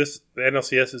believe the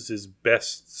NLCS is his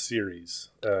best series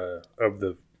of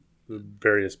the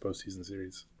various postseason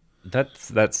series.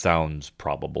 That sounds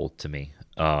probable to me.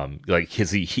 He won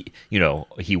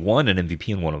an MVP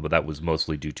in one of them, but that was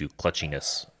mostly due to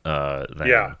clutchiness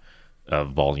than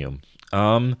volume.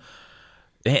 And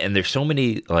there's so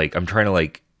many I'm trying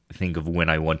to think of when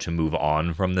I want to move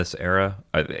on from this era.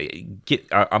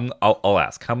 I'll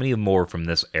ask, how many more from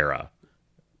this era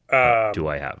do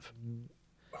I have?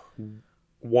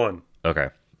 1. Okay.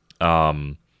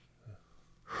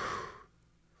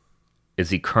 Is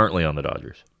he currently on the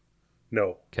Dodgers?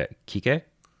 No. Okay. Kike?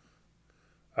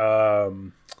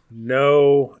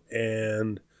 No,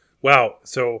 and wow.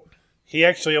 So he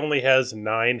actually only has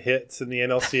 9 hits in the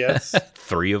NLCS.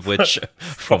 3 of which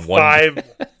from five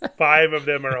of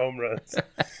them are home runs.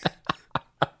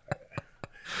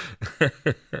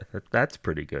 That's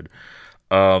pretty good.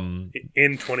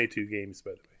 In 22 games,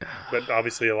 by the way. But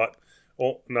obviously not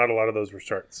a lot of those were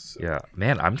starts. So. Yeah,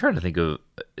 man, I'm trying to think of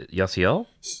Yasiel.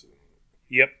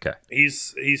 Yep. Okay.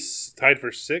 He's tied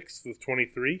for 6th with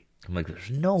 23. I'm like, there's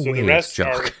no way the rest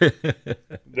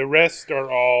the rest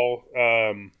are all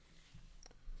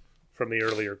from the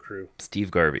earlier crew.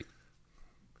 Steve Garvey.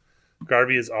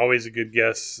 Garvey is always a good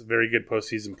guess. Very good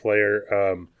postseason player.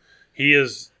 He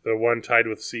is the one tied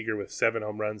with Seager with 7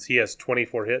 home runs. He has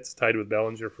 24 hits, tied with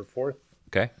Bellinger for 4th.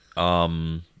 Okay.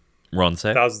 Ron Cey.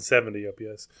 1,070 up,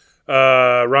 yes.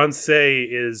 Ron Cey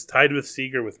is tied with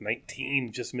Seager with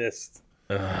 19, just missed.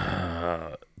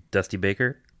 Dusty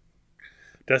Baker.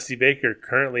 Dusty Baker,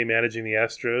 currently managing the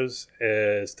Astros,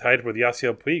 is tied with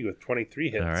Yasiel Puig with 23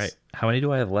 hits. All right. How many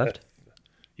do I have left?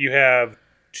 You have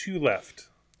 2 left.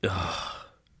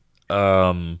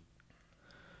 I'm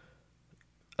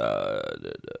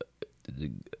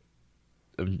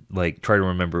try to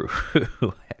remember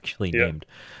who actually named.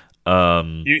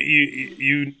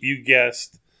 You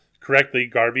guessed correctly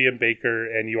Garvey and Baker,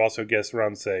 and you also guessed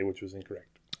Ron Cey, which was incorrect.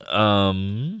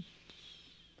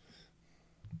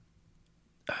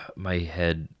 My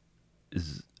head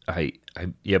is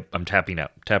I'm tapping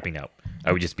out.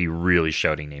 I would just be really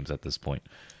shouting names at this point.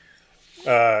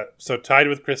 So tied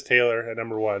with Chris Taylor at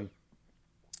number 1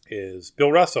 is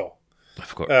Bill Russell.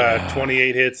 Of course.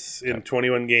 28 hits in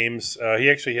 21 games. He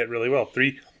actually hit really well.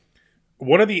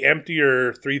 One of the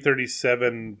emptier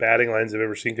 337 batting lines I've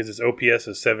ever seen because his OPS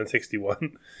is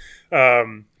 761.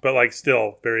 But like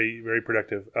still very, very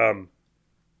productive.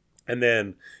 And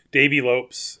then Davey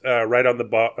Lopes right on the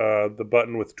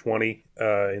button with 20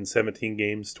 in 17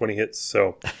 games, 20 hits.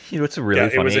 So you know, it's really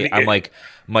funny. I'm like,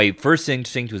 my first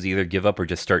instinct was either give up or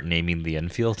just start naming the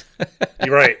infield.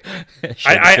 You're right.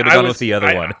 Should have gone with the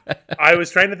other one. I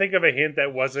was trying to think of a hint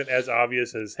that wasn't as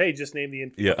obvious as, hey, just name the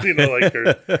infield. Yeah. You know, like,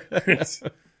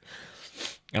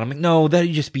 and I'm like, no,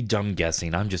 that'd just be dumb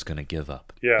guessing. I'm just gonna give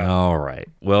up. Yeah. All right.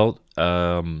 Well,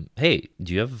 hey,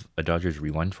 do you have a Dodgers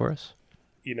rewind for us?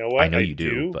 You know what? I know you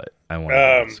do, but I want to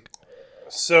ask.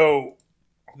 So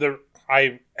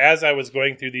as I was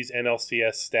going through these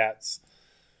NLCS stats,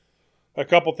 a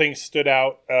couple things stood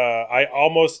out. I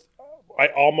almost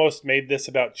made this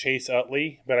about Chase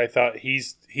Utley, but I thought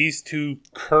he's too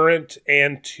current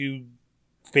and too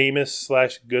famous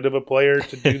 / good of a player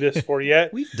to do this for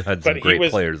yet. We've had some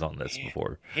great players on this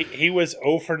before. He was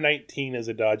 0 for 19 as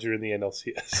a Dodger in the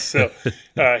NLCS, so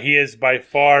he is by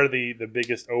far the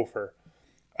biggest offer.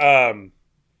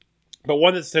 But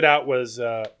one that stood out was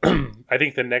I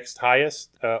think the next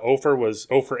highest offer was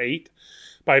 0 for 8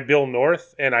 by Bill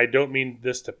North, and I don't mean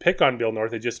this to pick on Bill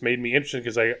North. It just made me interested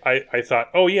because I thought,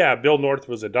 oh yeah, Bill North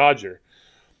was a Dodger,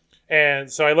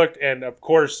 and so I looked, and of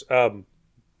course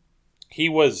he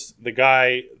was the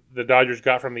guy the Dodgers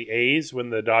got from the A's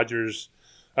when the Dodgers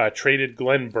traded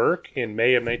Glenn Burke in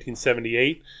May of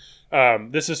 1978.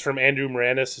 This is from Andrew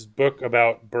Moranis' book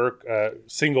about Burke,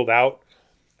 Singled Out.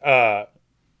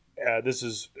 This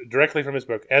is directly from his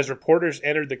book. As reporters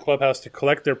entered the clubhouse to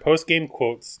collect their post-game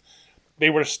quotes,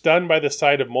 they were stunned by the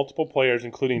sight of multiple players,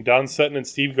 including Don Sutton and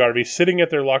Steve Garvey, sitting at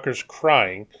their lockers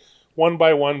crying. One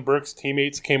by one, Burke's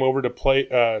teammates came over to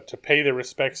pay their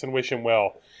respects and wish him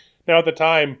well. Now, at the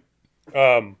time,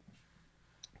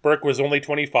 Burke was only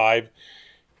 25.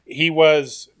 He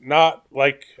was not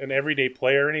like an everyday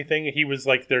player or anything. He was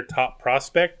like their top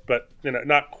prospect, but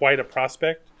not quite a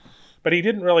prospect. But he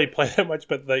didn't really play that much,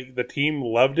 but the team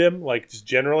loved him, like just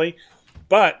generally.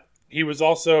 But he was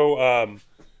also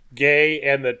gay,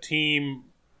 and the team,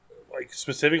 like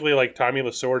specifically like Tommy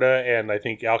Lasorda and I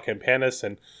think Al Campanis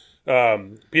and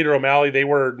Peter O'Malley, they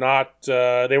were not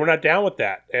down with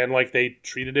that, and like they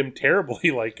treated him terribly,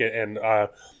 and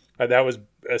that was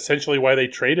essentially why they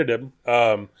traded him,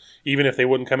 even if they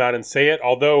wouldn't come out and say it.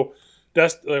 Although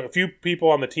a few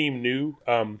people on the team knew,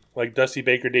 like Dusty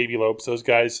Baker, Davey Lopes, those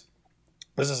guys.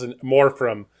 This is more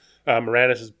from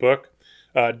Moranis' book.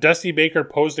 Dusty Baker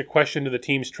posed a question to the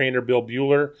team's trainer, Bill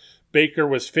Buehler. Baker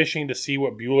was fishing to see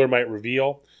what Buehler might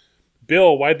reveal.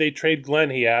 Bill, why'd they trade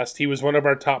Glenn, he asked. He was one of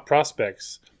our top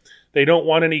prospects. They don't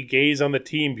want any gays on the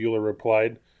team, Buehler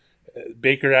replied.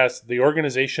 Baker asked, the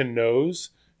organization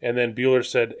knows? And then Buehler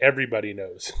said, everybody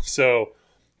knows. So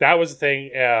that was the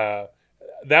thing.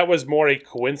 That was more a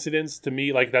coincidence to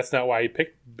me. Like, that's not why he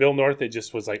picked Bill North. It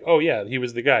just was like, oh, yeah, he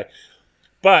was the guy.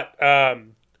 But,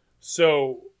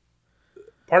 so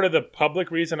part of the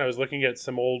public reason I was looking at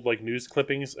some old like news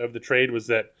clippings of the trade was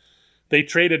that they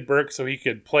traded Burke so he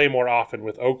could play more often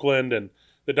with Oakland, and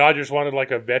the Dodgers wanted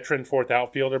like a veteran fourth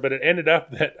outfielder, but it ended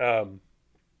up that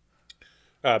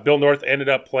Bill North ended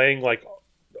up playing like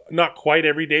not quite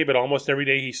every day, but almost every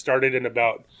day. He started in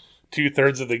about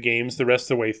 2/3 of the games the rest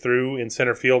of the way through in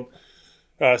center field.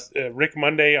 Rick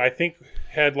Monday, I think,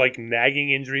 had like nagging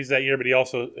injuries that year, but he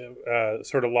also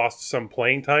sort of lost some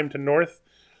playing time to North.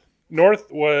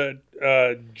 North was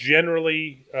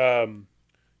generally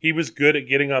he was good at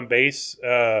getting on base,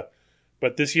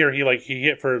 but this year he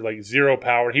hit for like zero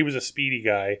power. He was a speedy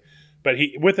guy, but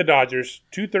he with the Dodgers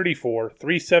 234,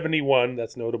 371.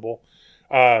 That's notable.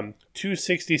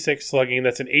 266 slugging.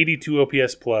 That's an 82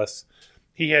 OPS plus.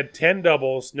 He had 10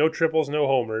 doubles, no triples, no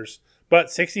homers. But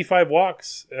 65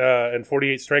 walks and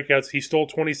 48 strikeouts. He stole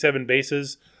 27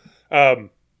 bases.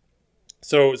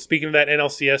 So speaking of that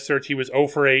NLCS search, he was 0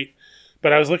 for 8.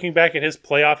 But I was looking back at his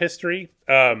playoff history.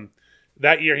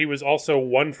 That year he was also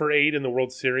 1 for 8 in the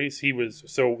World Series.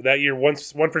 That year 1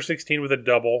 for 16 with a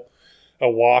double, a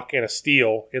walk, and a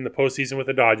steal in the postseason with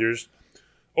the Dodgers.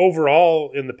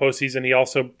 Overall in the postseason, he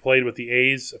also played with the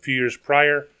A's a few years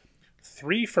prior.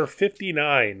 3 for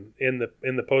 59 in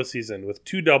the postseason with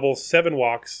 2 doubles, 7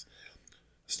 walks,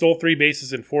 stole 3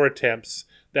 bases in 4 attempts.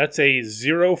 That's a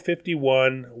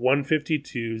 0.51,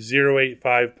 152,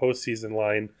 0.85 postseason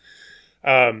line.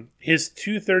 His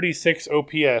 236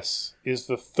 OPS is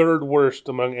the third worst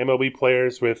among MLB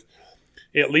players with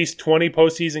at least 20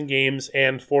 postseason games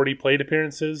and 40 plate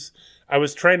appearances. I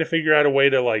was trying to figure out a way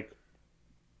to like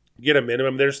get a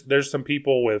minimum. There's some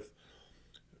people with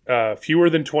fewer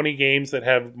than 20 games that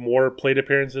have more plate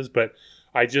appearances, but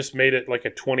I just made it like a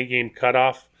 20 game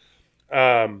cutoff,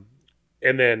 and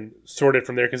then sorted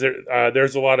from there because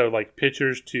there's a lot of like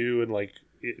pitchers too, and like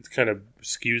it kind of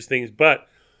skews things. But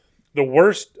the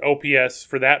worst OPS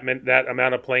for that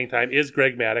amount of playing time is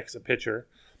Greg Maddux, a pitcher,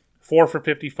 4 for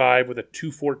 55 with a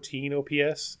 214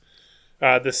 OPS.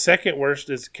 The second worst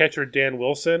is catcher Dan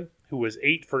Wilson, who was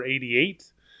 8 for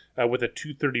 88 with a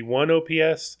 231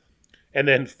 OPS. And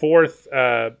then fourth,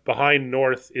 behind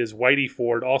North, is Whitey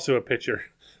Ford, also a pitcher,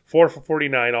 4 for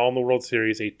 49, all in the World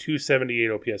Series, a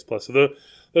 278 OPS plus. So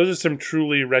those are some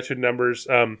truly wretched numbers.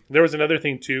 There was another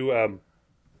thing too.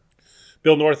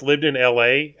 Bill North lived in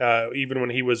L.A. Even when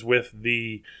he was with in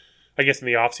the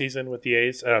offseason with the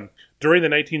A's. During the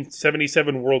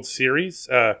 1977 World Series,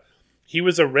 he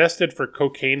was arrested for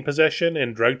cocaine possession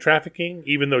and drug trafficking,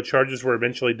 even though charges were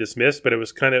eventually dismissed. But it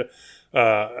was kind of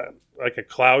like a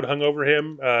cloud hung over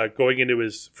him going into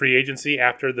his free agency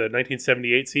after the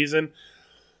 1978 season.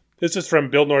 This is from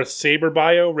Bill North's Sabre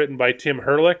bio, written by Tim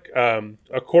Herlick.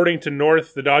 According to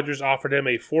North, the Dodgers offered him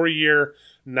a 4-year,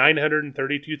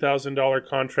 $932,000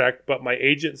 contract, but my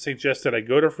agent suggested I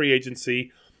go to free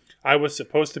agency. I was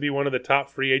supposed to be one of the top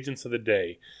free agents of the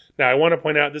day. Now, I want to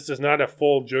point out this is not a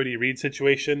full Jody Reed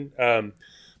situation,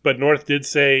 but North did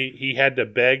say he had to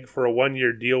beg for a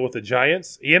 1-year deal with the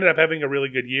Giants. He ended up having a really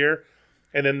good year,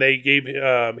 and then they gave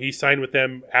he signed with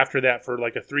them after that for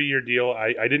like a 3-year deal.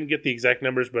 I didn't get the exact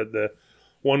numbers, but the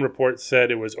one report said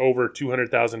it was over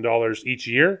 $200,000 each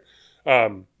year.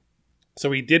 So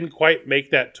he didn't quite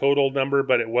make that total number,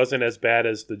 but it wasn't as bad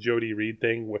as the Jody Reed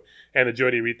thing. And the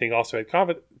Jody Reed thing also had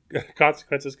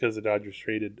consequences because the Dodgers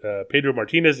traded Pedro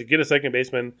Martinez to get a second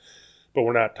baseman, but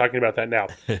we're not talking about that now.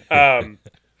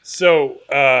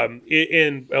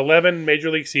 In 11 Major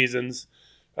League seasons,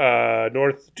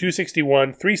 North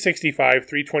 261, 365,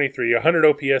 323, 100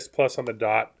 OPS plus on the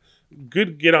dot.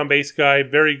 Good get-on-base guy,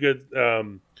 very good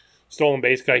stolen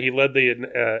base guy. He led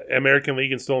the American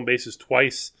League in stolen bases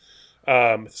twice.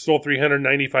 Stole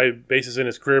 395 bases in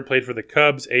his career, played for the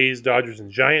Cubs, A's, Dodgers,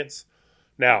 and Giants.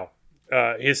 Now,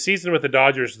 his season with the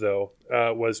Dodgers, though,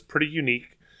 was pretty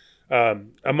unique.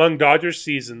 Among Dodgers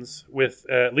seasons with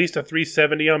at least a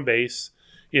 370 on base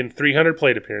in 300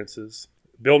 plate appearances,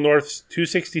 Bill North's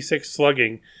 266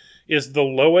 slugging is the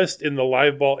lowest in the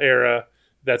live ball era,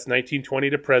 that's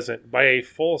 1920 to present, by a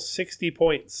full 60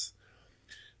 points.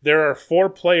 There are 4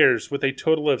 players with a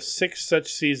total of 6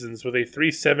 such seasons with a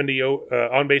 370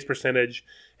 on-base percentage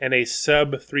and a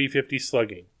sub-350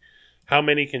 slugging. How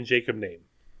many can Jacob name?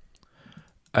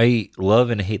 I love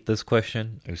and hate this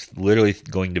question. I was literally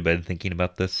going to bed thinking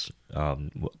about this,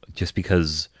 just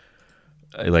because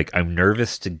I'm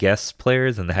nervous to guess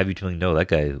players and have you telling no, that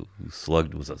guy who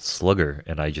slugged was a slugger,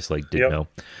 and I just didn't know.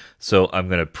 So I'm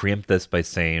gonna preempt this by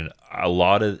saying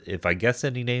if I guess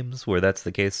any names where that's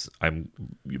the case, I'm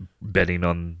betting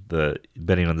on the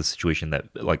situation that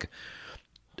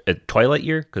at Twilight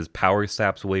Year, because power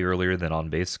saps way earlier than on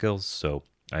base skills. So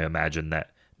I imagine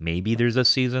that maybe there's a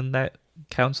season that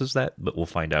counts as that, but we'll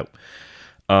find out.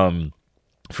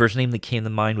 First name that came to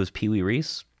mind was Pee Wee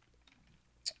Reese.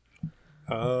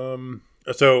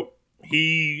 So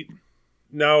it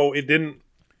didn't.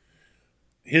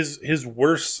 His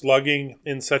worst slugging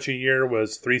in such a year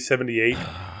was 378.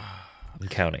 I'm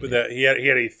counting. He had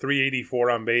a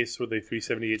 384 on base with a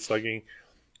 378 slugging,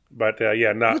 but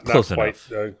not close quite.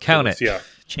 Enough. Count it. Yeah,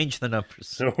 change the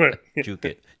numbers. Juke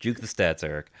it. Juke the stats,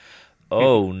 Eric.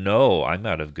 Oh no, I'm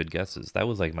out of good guesses. That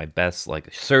was my best,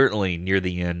 certainly near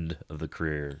the end of the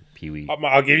career, Pee Wee.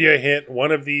 I'll give you a hint.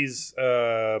 One of these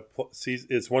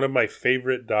is one of my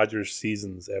favorite Dodgers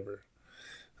seasons ever.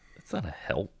 That's not a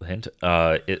hint.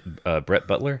 Brett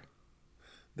Butler.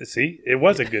 See, it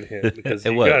was a good hint because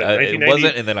it was. It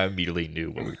wasn't, and then I immediately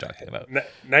knew what we were talking about.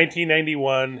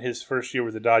 1991, his first year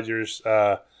with the Dodgers.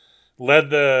 Led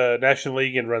the National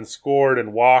League in runs scored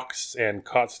and walks and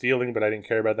caught stealing, but I didn't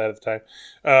care about that at the time.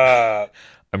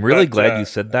 I'm really glad you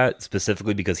said that,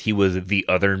 specifically because he was the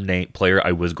other player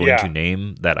I was going to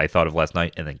name that I thought of last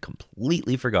night and then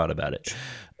completely forgot about it.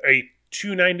 A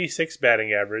 296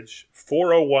 batting average,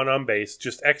 401 on base,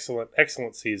 just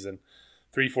excellent season,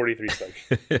 343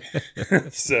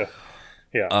 slugging. So,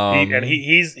 yeah.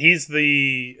 He's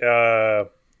the,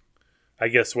 I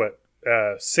guess what,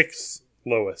 6th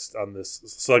lowest on this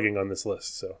slugging on this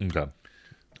list. So okay.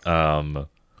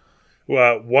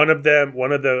 One of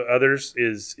the others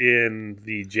is in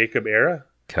the Jacob era.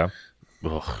 Okay.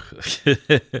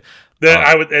 I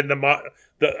would, and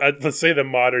let's say the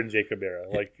modern Jacob era.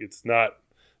 Like it's not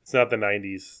the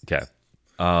 90s. Okay.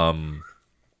 I'm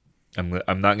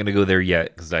not going to go there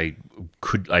yet because I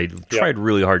tried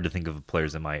really hard to think of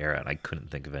players in my era and I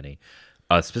couldn't think of any.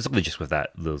 Specifically just with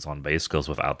those on base skills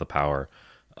without the power.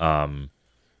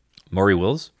 Maury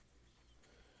Wills.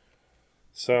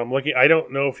 So I'm looking. I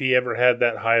don't know if he ever had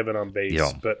that high of an on base,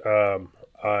 but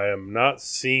I am not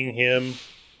seeing him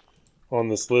on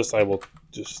this list. I will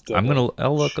just.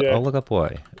 I'll look up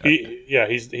why.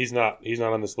 He's not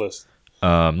on this list.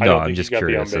 No, I'm just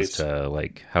curious as to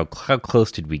like how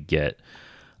close did we get?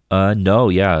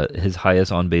 His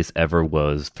highest on base ever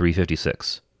was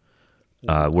 356,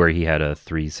 where he had a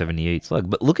 378 slug.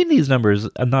 But look at these numbers,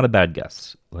 not a bad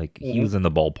guess. Like he was in the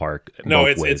ballpark. No,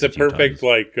 it's a perfect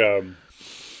times.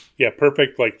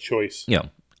 Perfect like choice. Yeah.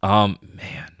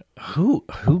 Man, who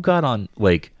got on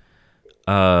like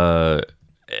and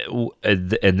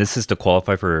this is to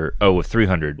qualify for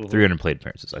 300 plate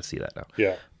appearances. I see that now.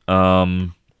 Yeah.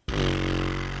 I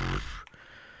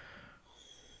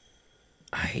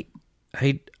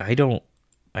don't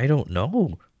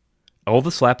know. All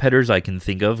the slap headers I can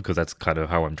think of, because that's kind of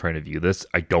how I'm trying to view this.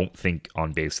 I don't think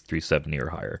on base 370 or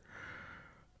higher.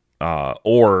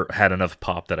 Or had enough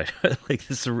pop that I like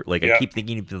this. Like I keep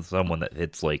thinking of someone that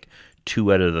hits like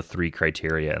 2 out of the 3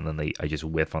 criteria, and then I just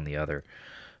whiff on the other.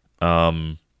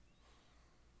 I'm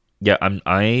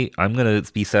gonna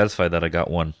be satisfied that I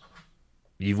got one.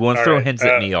 You want to throw hints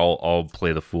at me, I'll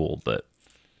play the fool, but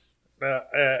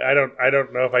I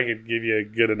don't know if I could give you a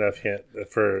good enough hint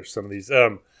for some of these.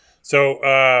 Just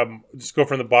go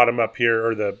from the bottom up here,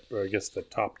 or I guess the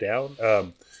top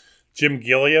down. Jim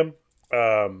Gilliam,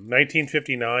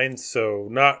 1959, so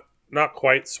not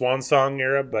quite Swan Song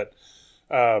era, but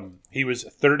he was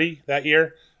 30 that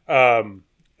year.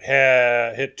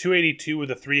 Hit 282 with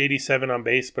a 387 on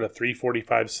base, but a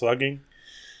 345 slugging.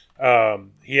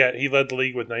 He led the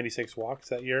league with 96 walks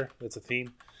that year. That's a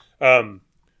theme.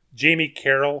 Jamie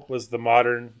Carroll was the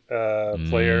modern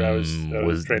player I was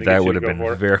trying to get you to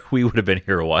go for. We would have been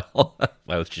here a while.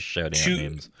 I was just shouting out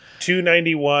names.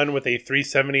 291 with a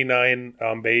 379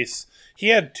 on base. He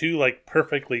had 2 like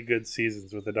perfectly good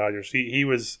seasons with the Dodgers. He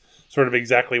was sort of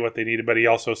exactly what they needed, but he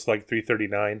also slugged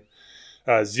 339.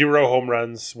 0 home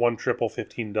runs, 1 triple,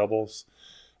 15 doubles.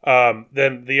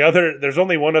 Then there's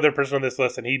only one other person on this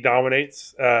list, and he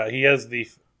dominates. He has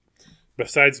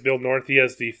besides Bill North, he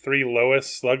has the 3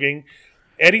 lowest slugging.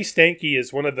 Eddie Stanky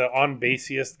is one of the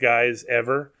on-basiest guys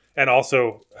ever, and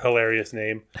also hilarious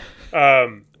name.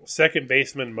 Second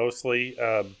baseman mostly.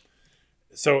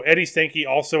 So Eddie Stanky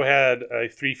also had a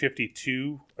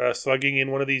 352 slugging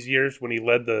in one of these years when he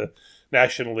led the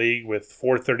National League with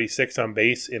 436 on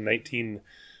base in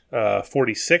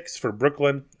 1946 for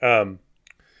Brooklyn.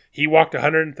 He walked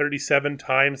 137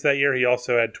 times that year. He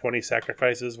also had 20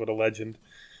 sacrifices. What a legend.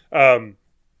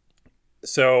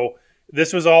 So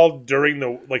this was all during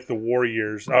the war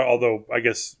years, although I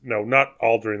guess, no, not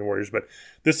all during the war years, but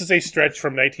this is a stretch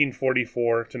from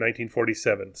 1944 to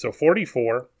 1947. So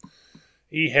 44,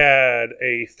 he had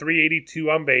a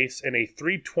 382 on base and a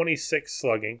 326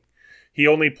 slugging. He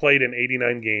only played in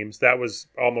 89 games. That was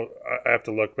almost, I have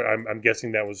to look, but I'm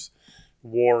guessing that was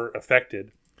war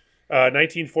affected.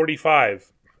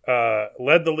 1945,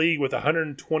 led the league with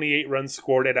 128 runs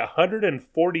scored at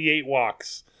 148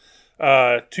 walks,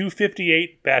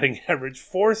 258 batting average,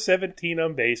 417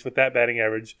 on base with that batting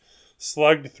average,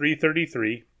 slugged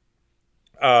 333.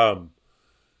 And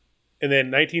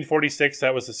then 1946,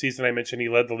 that was the season I mentioned. He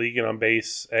led the league in on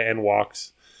base and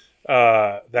walks.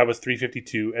 That was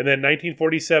 352. And then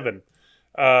 1947,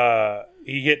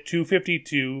 he hit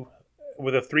 252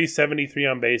 with a 373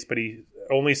 on base, but he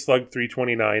only slugged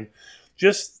 329.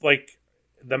 Just like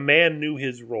the man knew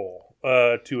his role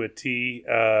to a T.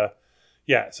 So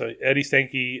Eddie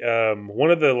Stanky,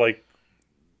 one of the like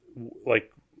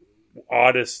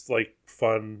oddest, like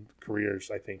fun careers,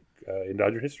 I think, in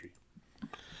Dodger history.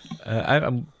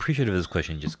 I'm appreciative of this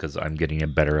question just because I'm getting a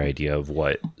better idea of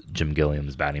what Jim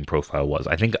Gilliam's batting profile was.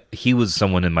 I think he was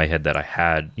someone in my head that I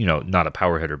had, not a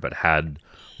power hitter, but had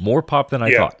more pop than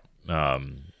I thought.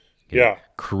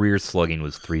 Career slugging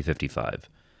was 355.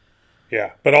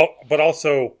 Yeah, but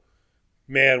also,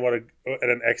 man, what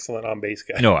an excellent on base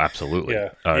guy. No, absolutely.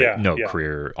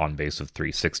 Career on base of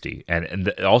 360, and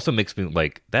it also makes me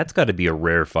like that's got to be a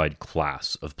rarefied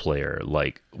class of player,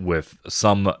 like with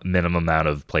some minimum amount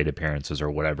of plate appearances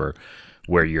or whatever,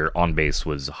 where your on base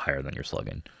was higher than your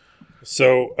slugging.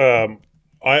 So,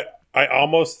 I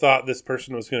almost thought this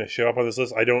person was going to show up on this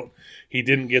list. He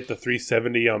didn't get the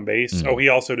 370 on base. Oh, he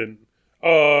also didn't.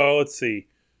 Oh, let's see.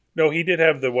 No, he did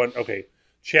have the one. Okay,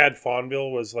 Chad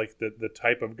Fonville was like the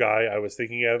type of guy I was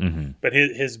thinking of, but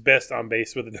his best on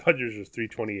base with the Dodgers was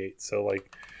 328. So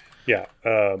like, yeah,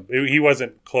 he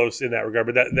wasn't close in that regard.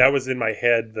 But that was in my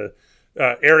head. The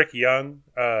Eric Young,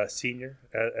 senior,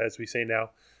 as we say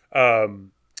now,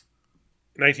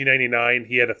 1999,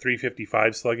 he had a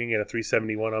 355 slugging and a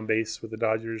 371 on base with the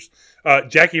Dodgers.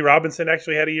 Jackie Robinson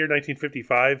actually had a year,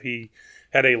 1955. He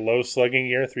had a low slugging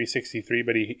year, 363,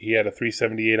 but he had a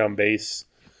 378 on base.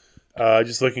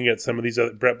 Just looking at some of these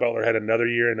other, Brett Butler had another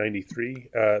year in 93,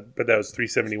 but that was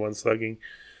 371 slugging.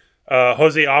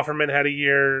 Jose Offerman had a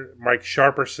year. Mike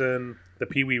Sharperson, the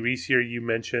Pee Wee Reese year you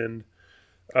mentioned.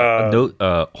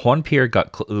 Juan Pierre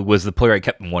was the player I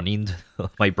kept wanting.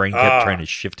 My brain kept trying to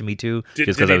shift me to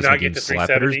just because I was thinking slap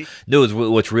hitters. No,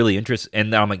 what's really interesting, and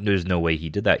now I'm like, there's no way he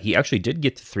did that. He actually did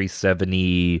get to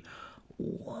 370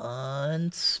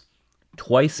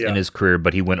 twice in his career,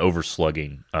 but he went over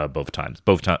slugging both times.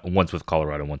 Once with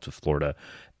Colorado, once with Florida.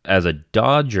 As a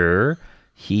Dodger,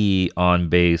 he on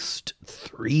based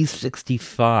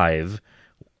 365.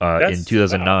 In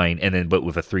 2009, and then but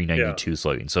with a 392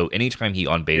 slugging. So anytime he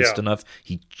on based enough,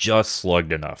 he just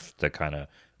slugged enough to kind of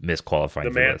miss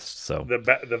qualifying the list. So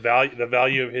the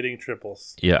value of hitting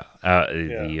triples. Yeah.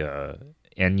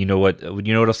 And you know what?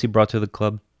 You know what else he brought to the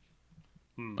club?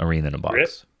 Arena in a box.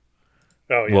 Grit?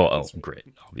 Oh yeah. Well, grit,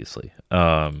 obviously.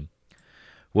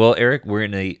 Well, Eric, we're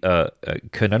in a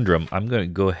conundrum. I'm going to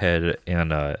go ahead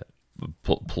and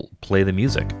play the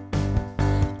music.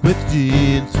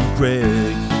 Questions from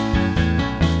Craig.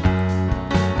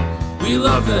 We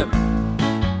love them.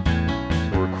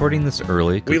 So we're recording this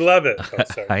early. We love it. Oh,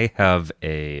 sorry. I have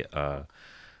a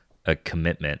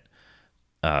commitment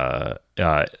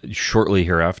shortly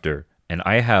hereafter, and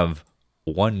I have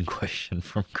one question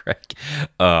from Craig.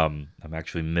 I'm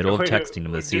actually middle of texting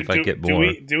him to see if I get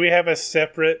more. Do we have a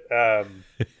separate? Do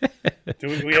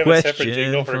we have question a separate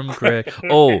jingle from Craig?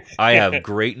 Oh, I have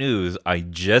great news. I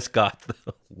just got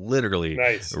literally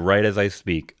right as I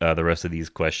speak the rest of these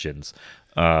questions.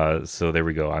 So there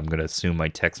we go. I'm going to assume my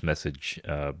text message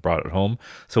brought it home.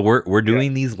 So we're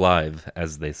doing these live,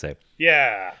 as they say.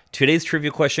 Yeah. Today's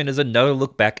trivia question is another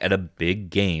look back at a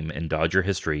big game in Dodger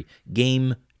history.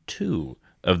 Game 2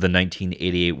 of the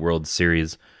 1988 World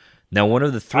Series. Now, one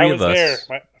of the three of us... I was there.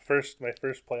 My first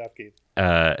playoff game.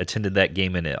 Attended that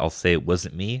game, and I'll say it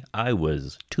wasn't me. I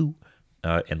was 2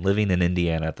 and living in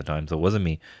Indiana at the time, so it wasn't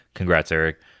me. Congrats,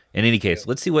 Eric. In any case,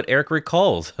 let's see what Eric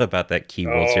recalls about that key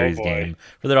World Series game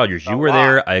for the Dodgers. You were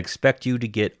there. I expect you to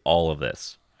get all of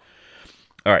this.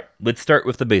 All right, let's start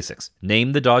with the basics.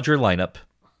 Name the Dodger lineup,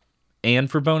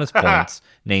 and for bonus points,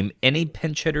 name any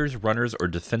pinch hitters, runners, or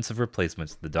defensive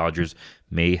replacements the Dodgers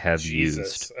may have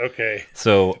used. Okay.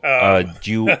 So,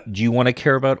 do you want to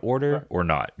care about order or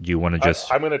not? Do you want to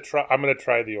just? I'm gonna try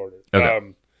the order.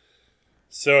 Okay.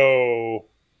 So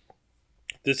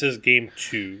this is game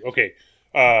 2. Okay.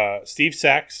 Steve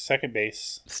Sachs, second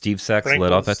base. Steve Sachs Franklin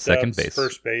led off at Stubbs, second base.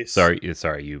 First base. Sorry,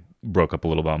 you broke up a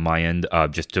little bit on my end.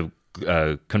 Just to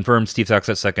confirm, Steve Sachs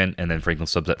at second, and then Franklin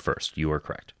Stubbs at first. You are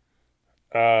correct.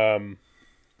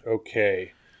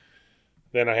 Okay.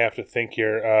 Then I have to think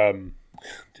here.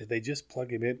 Did they just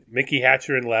plug him in? Mickey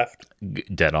Hatcher in left.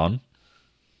 Dead on.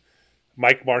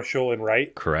 Mike Marshall in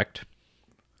right. Correct.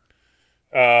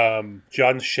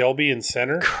 John Shelby in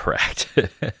center. Correct.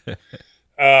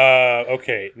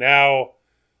 Okay.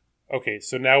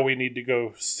 So now we need to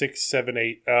go 6, 7,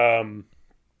 8.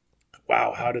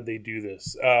 Wow. How did they do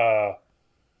this?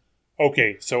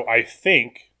 Okay. So I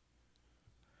think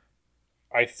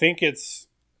it's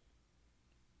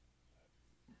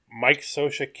Mike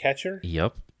Scioscia catcher.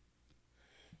 Yep.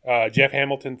 Jeff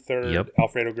Hamilton third. Yep.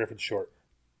 Alfredo Griffin short.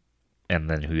 And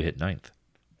then who hit ninth?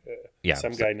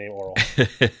 Some guy named Oral.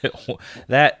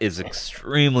 That is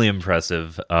extremely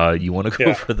impressive. You want to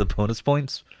go for the bonus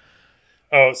points?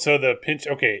 Oh, so the pinch.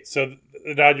 Okay, so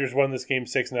the Dodgers won this game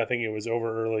 6-0. It was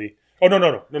over early. Oh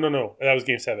no! That was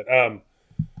game 7.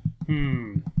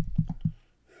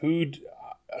 Who'd?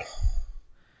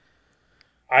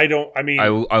 I don't. I mean,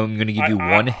 I'm going to give you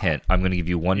one hint. I'm going to give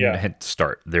you one hint to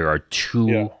start. There are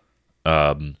 2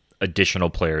 additional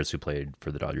players who played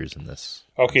for the Dodgers in this.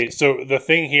 Okay, so the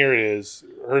thing here is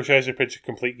Hershiser pitched a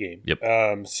complete game.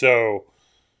 Yep. So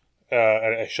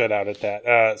I shut out at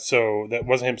that. So that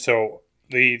wasn't him. So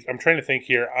I'm trying to think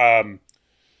here.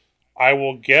 I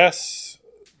will guess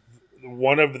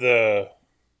one of the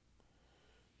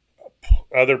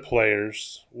other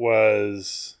players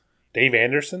was Dave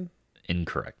Anderson.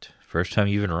 Incorrect. First time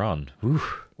you've been around.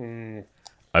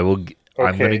 I will. Okay,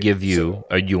 I'm going to give you.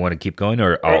 You want to keep going,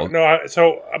 or I'll? No.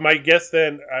 So my guess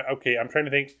then. Okay, I'm trying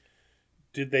to think.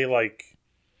 did they like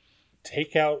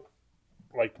take out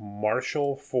like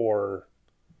Marshall for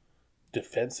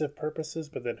defensive purposes?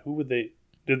 But then who would they?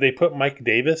 Did they put Mike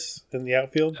Davis in the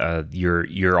outfield?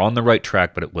 You're on the right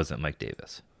track, but it wasn't Mike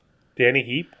Davis. Danny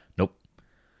Heap? Nope.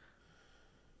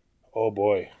 Oh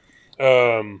boy.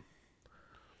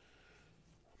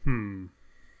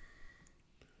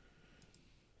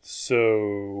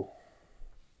 So,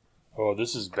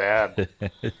 this is bad.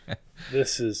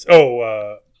 This is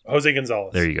Jose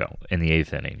Gonzalez. There you go, in the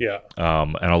 8th inning. Yeah.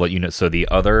 And I'll let you know. So the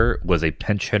other was a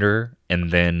pinch hitter, and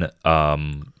then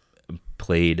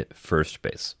played first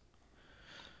base,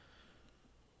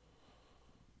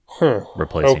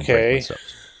 replacing Okay. Franklin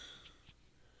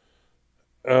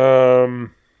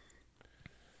Stubbs.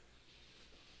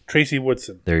 Tracy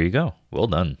Woodson. There you go. Well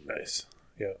done. Nice.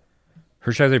 Yeah.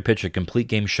 Hershiser pitched a complete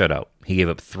game shutout. He gave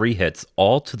up 3 hits,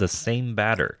 all to the same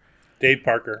batter. Dave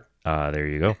Parker. There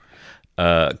you go.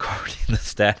 According to the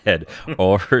stat head,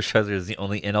 Hershiser is the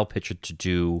only NL pitcher to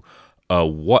do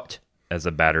what as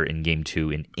a batter in Game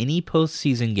 2 in any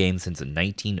postseason game since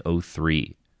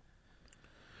 1903.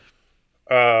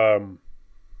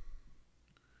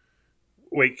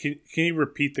 Wait, can you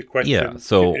repeat the question? Yeah,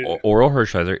 so Orel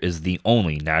Hershiser is the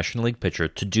only National League pitcher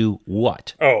to do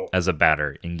what as a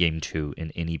batter in Game 2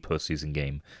 in any postseason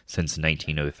game since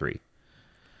 1903.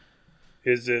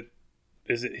 Is it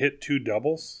hit 2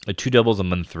 doubles? 2 doubles and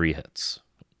then 3 hits.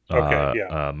 Okay,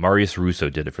 yeah. Marius Russo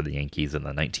did it for the Yankees in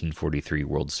the 1943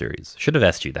 World Series. Should have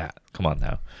asked you that. Come on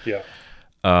now. Yeah.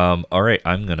 All right,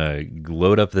 I'm going to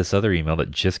load up this other email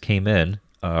that just came in.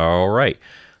 All right.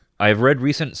 I've read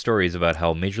recent stories about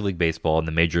how Major League Baseball and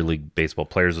the Major League Baseball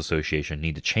Players Association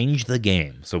need to change the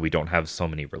game so we don't have so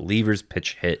many relievers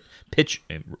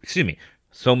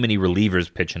so many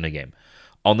relievers pitch in a game.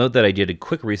 I'll note that I did a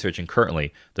quick research, and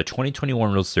currently, the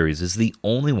 2021 World Series is the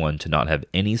only one to not have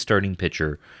any starting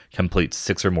pitcher complete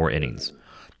 6 or more innings.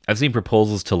 I've seen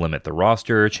proposals to limit the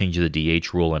roster, change the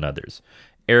DH rule, and others.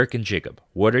 Eric and Jacob,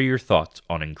 what are your thoughts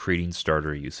on increasing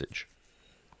starter usage?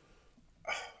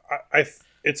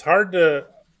 It's hard to.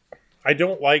 I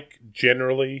don't like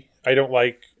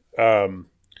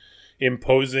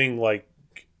imposing like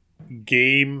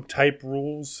game type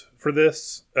rules for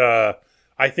this.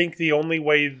 I think the only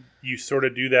way you sort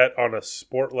of do that on a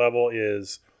sport level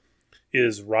is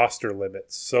roster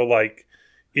limits. So like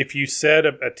if you said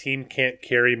a team can't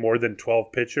carry more than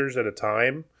 12 pitchers at a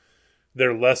time,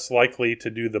 they're less likely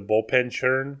to do the bullpen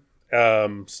churn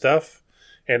stuff.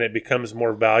 And it becomes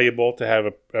more valuable to have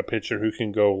a pitcher who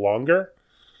can go longer.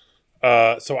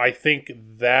 So I think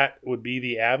that would be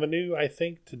the avenue,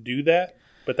 to do that.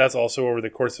 But that's also over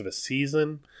the course of a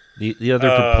season. The other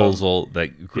proposal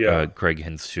that Craig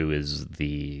hints to is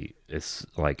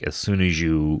like as soon as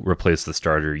you replace the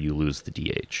starter, you lose the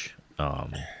DH.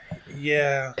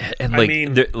 Yeah, and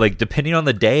like depending on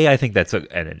the day, I think that's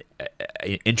an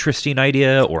interesting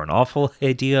idea or an awful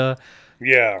idea.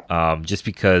 Yeah, just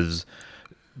because.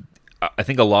 I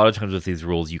think a lot of times with these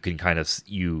rules, you can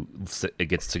it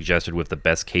gets suggested with the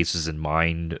best cases in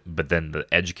mind, but then the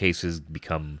edge cases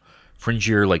become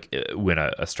fringier, like when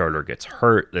a starter gets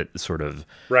hurt, that sort of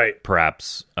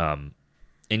perhaps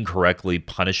incorrectly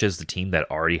punishes the team that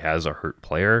already has a hurt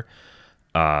player.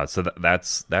 So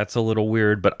that's a little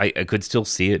weird, but I could still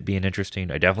see it being interesting.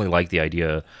 I definitely like the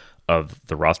idea of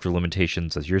the roster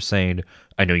limitations, as you're saying.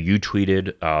 I know you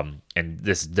tweeted, and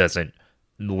this doesn't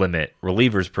limit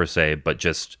relievers per se, but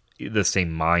just the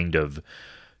same mind of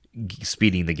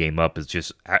speeding the game up is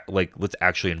just like, let's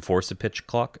actually enforce a pitch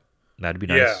clock. That'd be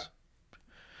nice.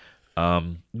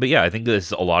 But yeah, I think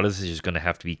a lot of this is just going to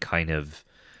have to be kind of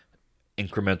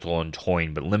incremental and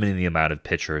toying, but limiting the amount of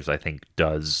pitchers, I think,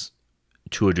 does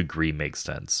to a degree make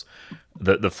sense.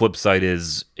 The flip side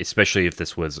is, especially if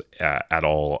this was at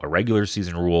all a regular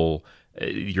season rule,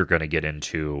 you're going to get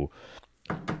into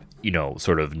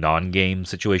sort of non-game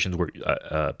situations where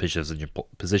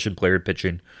position player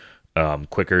pitching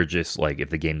quicker, just like if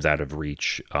the game's out of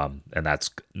reach, and that's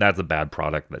a bad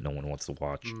product that no one wants to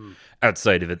watch.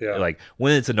 Outside of it, like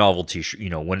when it's a novelty,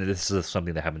 when this is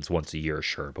something that happens once a year,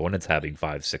 sure, but when it's happening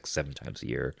 5, 6, 7 times a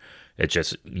year, it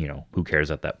just who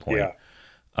cares at that point?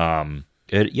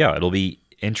 It'll be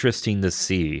interesting to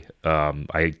see.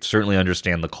 I certainly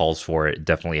understand the calls for it. It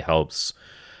definitely helps.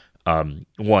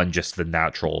 One, just the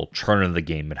natural churn of the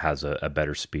game, it has a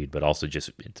better speed, but also just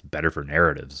it's better for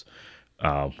narratives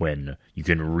when you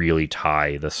can really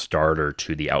tie the starter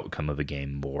to the outcome of a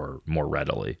game more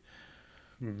readily.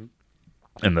 Mm-hmm.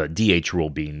 And the DH rule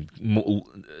being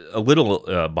a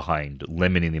little behind,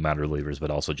 limiting the amount of relievers, but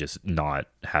also just not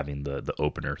having the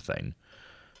opener thing.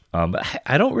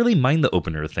 I don't really mind the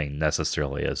opener thing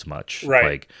necessarily as much. Right.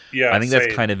 Like, yeah, I think that's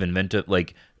same. kind of inventive.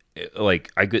 Like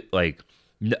I could I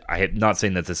am not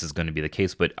saying that this is going to be the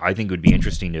case, but I think it would be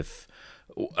interesting if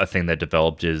a thing that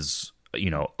developed is,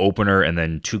 opener and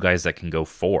then 2 guys that can go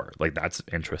 4. Like, that's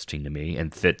interesting to me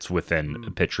and fits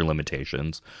within pitcher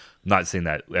limitations. I'm not saying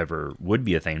that ever would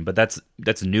be a thing, but that's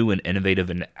new and innovative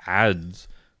and adds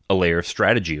a layer of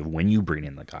strategy of when you bring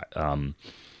in the guy.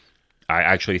 I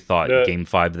actually thought Game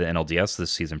 5 of the NLDS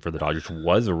this season for the Dodgers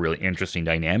was a really interesting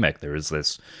dynamic. There was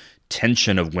this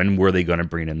tension of when were they going to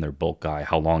bring in their bulk guy?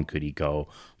 How long could he go?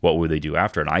 What would they do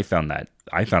after? And I found that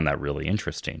really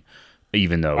interesting.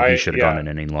 Even though he should have gone an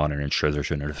inning longer and Scherzer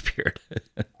shouldn't have appeared.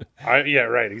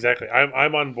 Right, exactly.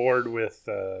 I'm on board with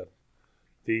the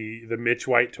Mitch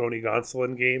White Tony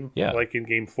Gonsolin game, like in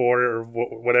Game 4 or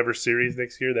whatever series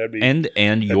next year. That'd be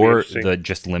the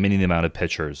just limiting the amount of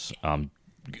pitchers.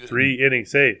 3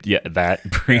 innings saved. Yeah, that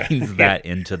brings that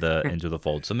into the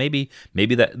fold. So maybe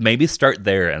start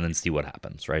there and then see what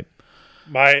happens. Right.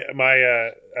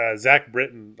 My Zach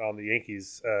Britton on the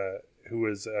Yankees. Who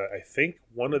was, I think,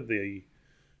 one of the,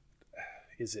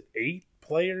 is it 8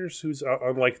 players who's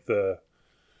on like the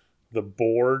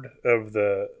board of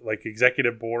the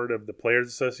executive board of the Players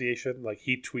Association? Like,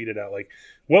 he tweeted out like,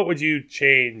 what would you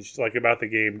change like about the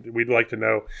game? We'd like to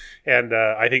know. And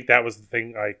I think that was the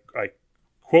thing I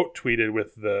quote tweeted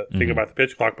with the thing about the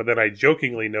pitch clock. But then I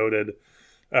jokingly noted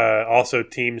also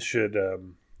teams should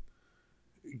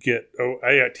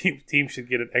teams should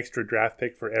get an extra draft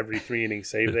pick for every 3 inning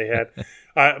save they had.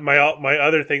 My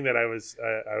other thing that I was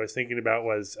thinking about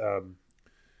was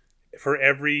for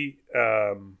every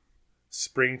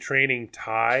spring training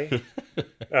tie,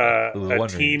 a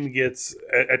team gets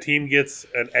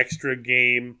an extra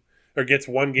game or gets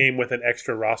 1 game with an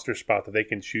extra roster spot that they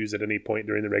can choose at any point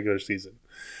during the regular season.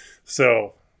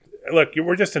 So, look,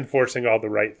 we're just enforcing all the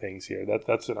right things here.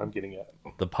 That's what I'm getting at.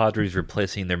 The Padres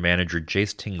replacing their manager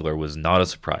Jace Tingler was not a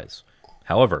surprise.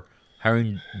 However,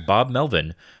 hiring Bob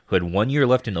Melvin, who had 1 year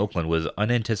left in Oakland, was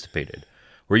unanticipated.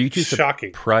 Were you two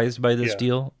surprised by this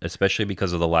deal, especially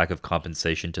because of the lack of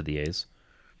compensation to the A's?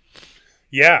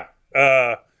 Yeah,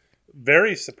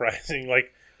 very surprising.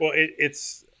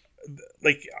 It's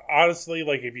like, honestly,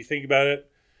 like, if you think about it,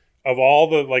 of all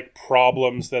the like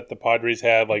problems that the Padres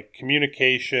had, like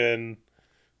communication,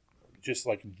 just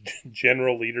like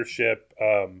general leadership,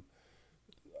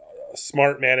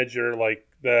 smart manager,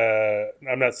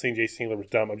 I'm not saying Jace Tingler was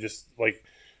dumb. I'm just like,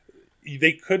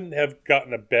 they couldn't have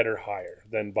gotten a better hire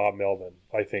than Bob Melvin,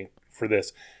 I think, for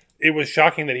this. It was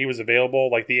shocking that he was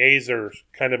available. Like, the A's are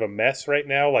kind of a mess right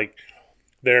now. Like,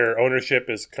 their ownership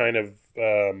is kind of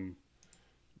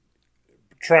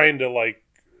trying to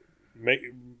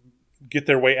get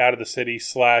their way out of the city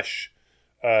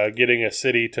 / getting a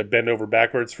city to bend over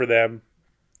backwards for them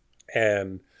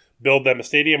and build them a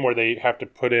stadium where they have to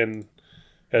put in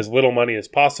as little money as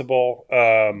possible.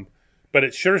 But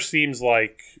it sure seems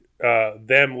like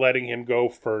them letting him go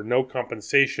for no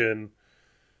compensation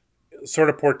sort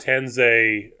of portends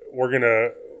we're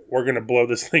gonna blow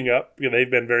this thing up. They've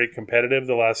been very competitive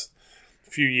the last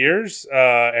few years,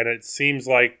 and it seems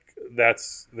like they're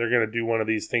gonna do one of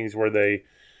these things where they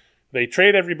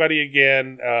trade everybody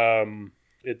again.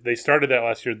 They started that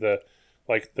last year. The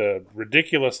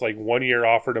ridiculous 1 year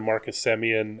offer to Marcus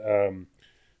Semien,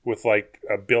 with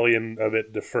 $1 billion of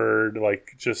it deferred.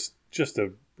 Just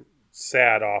a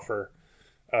sad offer.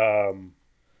 I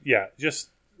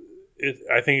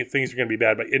think things are going to be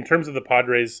bad. But in terms of the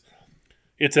Padres,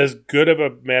 it's as good of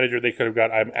a manager they could have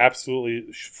got. I'm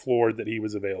absolutely floored that he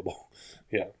was available.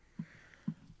 Yeah.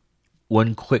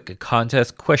 One quick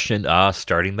contest question,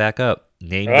 starting back up.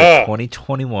 Name the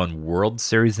 2021 World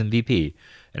Series MVP.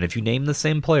 And if you name the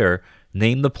same player,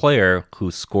 name the player who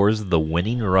scores the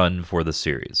winning run for the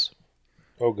series.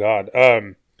 Oh, God.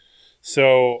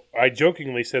 So I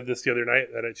jokingly said this the other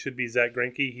night that it should be Zach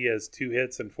Greinke. He has 2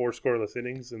 hits and 4 scoreless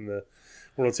innings in the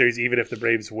World Series, even if the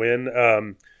Braves win.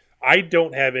 I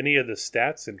don't have any of the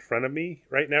stats in front of me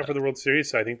right now for the World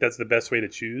Series, so I think that's the best way to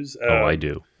choose. I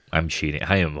do. I'm cheating.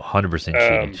 I am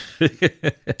 100%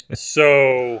 cheating.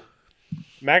 So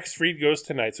Max Fried goes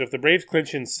tonight. So if the Braves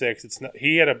clinch in 6, it's not.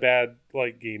 He had a bad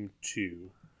game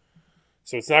 2,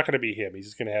 so it's not going to be him. He's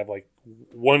just going to have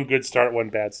 1 good start, 1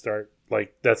 bad start.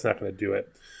 That's not going to do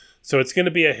it. So it's going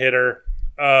to be a hitter.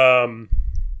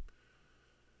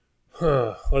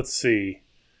 Let's see.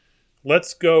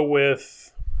 Let's go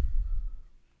with.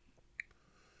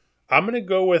 I'm going to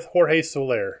go with Jorge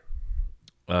Soler.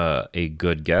 a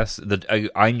good guess.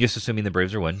 I'm just assuming the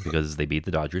Braves are win because they beat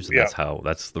the Dodgers, and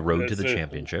that's the road to the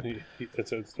championship.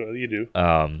 That's what you do.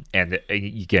 And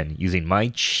again, using my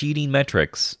cheating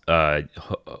metrics,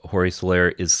 Jorge Soler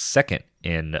is second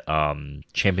in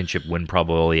championship win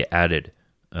probability added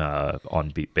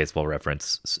on Baseball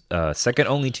Reference. Second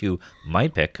only to my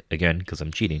pick, again, because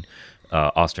I'm cheating,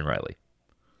 Austin Riley.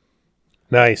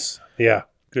 Nice. Yeah.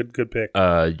 Good pick.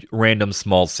 Random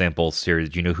small sample series.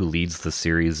 Do you know who leads the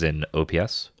series in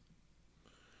OPS?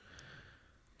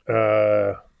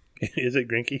 Is it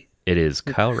Greinke? It is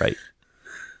Kyle Wright.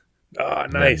 Oh,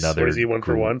 nice. What is he, 1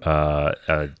 for 1?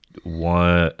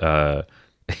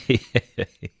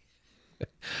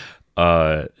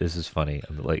 This is funny.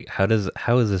 I'm like, how is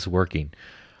this working?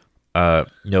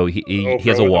 No, he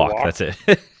has a walk. That's it.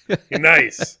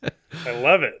 Nice. I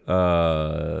love it.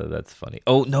 That's funny.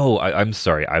 Oh no, I'm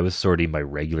sorry. I was sorting my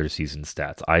regular season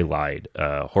stats. I lied.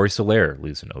 Jorge Soler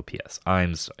leads an OPS.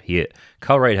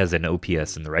 Kyle Wright has an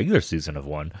OPS in the regular season of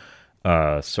 1.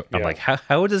 So I'm like,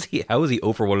 how is he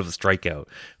over one of the strikeout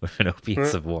with an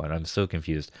OPS of 1? I'm so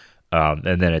confused.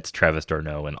 And then it's Travis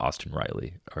d'Arnaud and Austin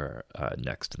Riley are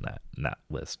next in that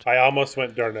list. I almost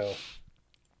went d'Arnaud.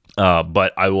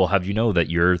 But I will have you know that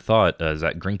your thought is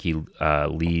that Greinke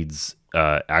leads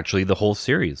actually the whole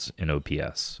series in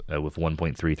OPS with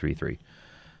 1.333.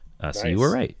 So you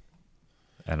were right.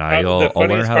 And I'll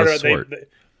learn how to sort.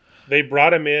 They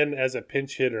brought him in as a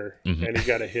pinch hitter, and he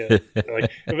got a hit.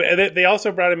 They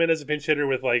also brought him in as a pinch hitter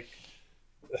with 4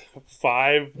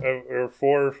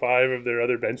 or 5 of their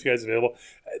other bench guys available.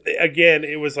 Again,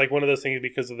 it was one of those things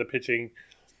because of the pitching.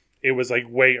 It was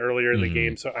way earlier in the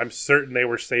game, so I'm certain they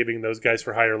were saving those guys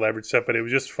for higher leverage stuff. But it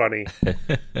was just funny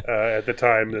at the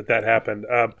time that happened.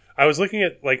 I was looking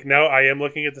at now I am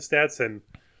looking at the stats, and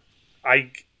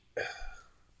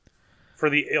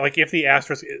for the if the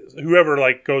Astros, whoever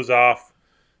goes off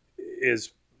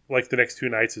is the next 2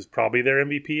 nights is probably their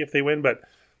MVP if they win. But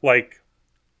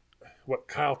what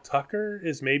Kyle Tucker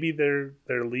is maybe their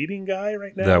leading guy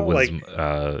right now. That was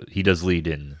he does lead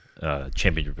in.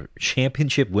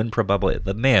 Championship win probability.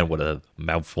 The man, what a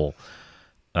mouthful.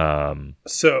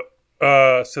 So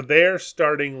they're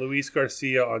starting Luis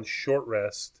Garcia on short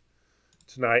rest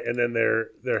tonight, and then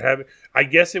they're having. I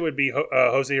guess it would be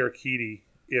Jose Urquidy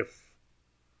if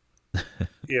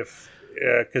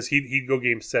because he'd go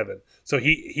game 7. So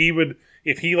he would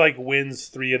if he wins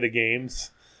 3 of the games.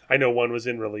 I know 1 was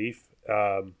in relief.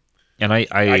 And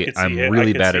I'm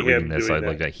really bad at reading this. I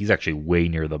like that. He's actually way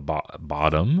near the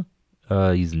bottom.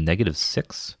 He's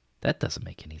 -6. That doesn't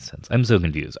make any sense. I'm so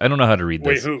confused. I don't know how to read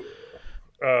this. Wait,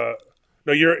 who?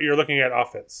 No, you're looking at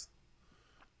offense.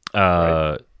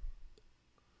 Right?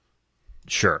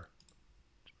 Sure.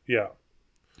 Yeah.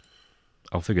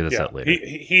 I'll figure this out later.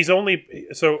 He's only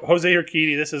so Jose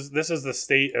Urquidy. This is the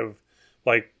state of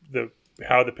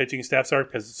how the pitching staffs are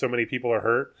because so many people are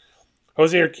hurt.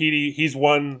 Jose Urquidy, he's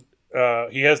won.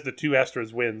 He has the 2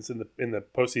 Astros wins in the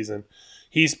postseason.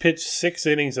 He's pitched 6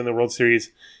 innings in the World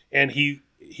Series, and he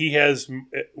has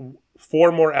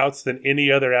 4 more outs than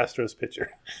any other Astros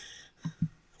pitcher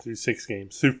through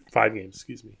 5 games.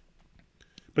 Excuse me.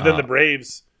 But then the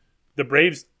Braves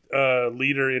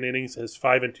leader in innings has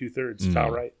 5 2/3.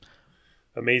 Kyle Wright.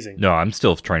 Amazing. No, I'm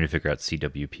still trying to figure out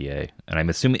CWPA, and I'm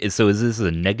assuming so. Is this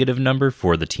a negative number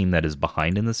for the team that is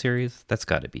behind in the series? That's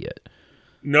got to be it.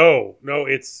 No,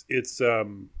 it's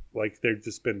they've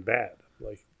just been bad.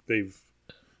 They've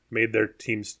made their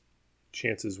team's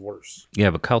chances worse. Yeah,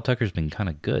 but Kyle Tucker's been kind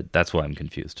of good. That's why I'm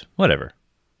confused. Whatever.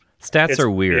 Stats are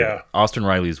weird. Yeah. Austin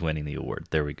Riley's winning the award.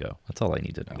 There we go. That's all I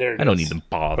need to know. I don't need to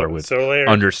bother with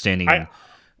understanding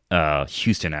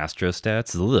Houston Astros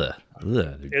stats.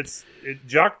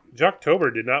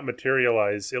 Jocktober did not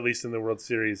materialize, at least in the World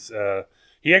Series.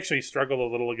 He actually struggled a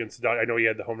little against. I know he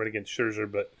had the home run against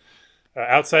Scherzer, but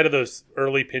outside of those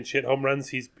early pinch hit home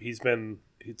runs, it's been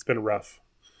rough.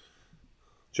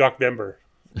 Jock Bember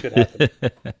could happen.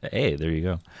 Hey, there you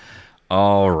go.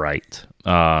 All right.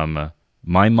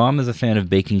 My mom is a fan of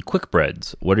baking quick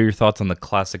breads. What are your thoughts on the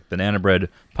classic banana bread,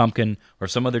 pumpkin, or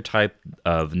some other type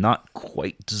of not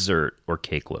quite dessert or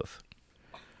cake loaf?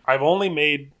 I've only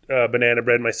made banana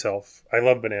bread myself. I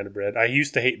love banana bread. I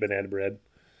used to hate banana bread.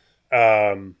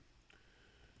 I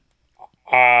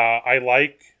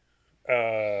like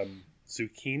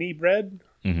zucchini bread.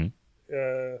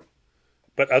 Mm-hmm.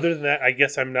 But other than that, I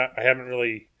guess I haven't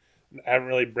really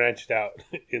branched out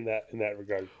in that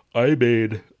regard. I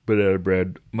made banana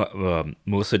bread.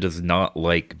 Melissa does not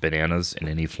like bananas in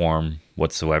any form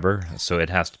whatsoever, so it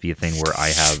has to be a thing where I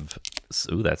have.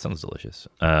 Ooh, that sounds delicious.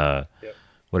 Yep.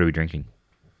 What are we drinking?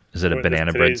 Is it a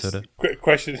banana bread soda? Quick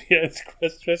question. Yeah, it's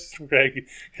question from Greg.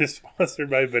 Is sponsored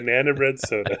by Banana Bread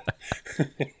Soda.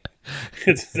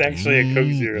 It's actually a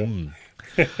Coke Zero.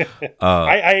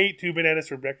 I ate 2 bananas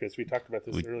for breakfast. We talked about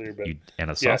this earlier, but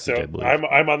and a sausage, I believe.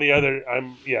 I'm on the other.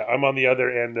 I'm on the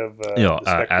other end of.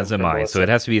 As am I. So it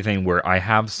has to be a thing where I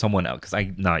have someone else because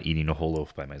I'm not eating a whole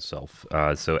loaf by myself.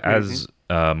 So as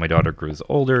my daughter grows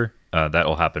older, that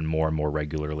will happen more and more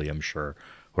regularly, I'm sure,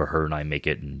 where her and I make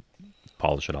it and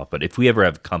polish it off. But if we ever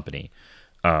have company,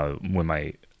 when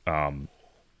my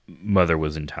mother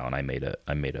was in town, I made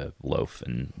a loaf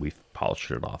and we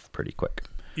polished it off pretty quick.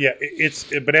 Yeah,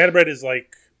 banana bread is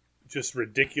like just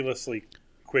ridiculously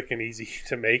quick and easy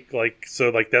to make. So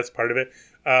that's part of it.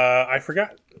 I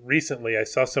forgot recently I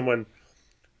saw someone.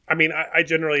 I mean, I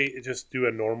generally just do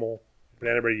a normal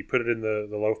banana bread. You put it in the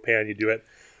loaf pan, you do it.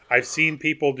 I've seen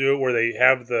people do it where they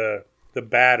have the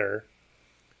batter,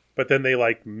 but then they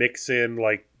like mix in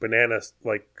like banana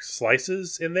like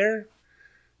slices in there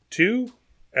too.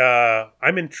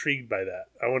 I'm intrigued by that.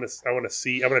 I want to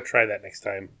see. I'm going to try that next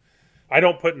time. I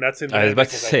don't put nuts in. I was about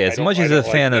to say, as much as a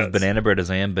fan of banana bread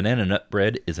as I am, banana nut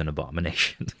bread is an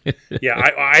abomination. Yeah,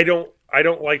 I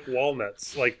don't like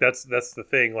walnuts. Like that's the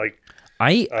thing. Like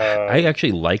I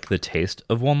actually like the taste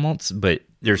of walnuts, but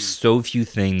there's so few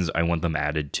things I want them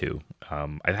added to.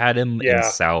 I've had them in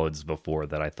salads before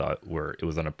that I thought it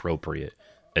was an appropriate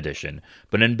addition,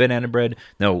 but in banana bread,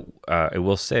 no. I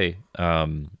will say,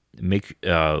 make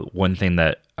one thing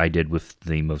that I did with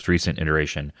the most recent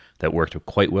iteration that worked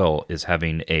quite well is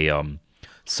having a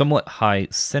somewhat high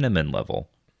cinnamon level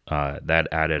that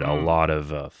added a lot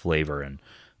of flavor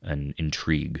and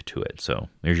intrigue to it. So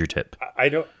there's your tip. I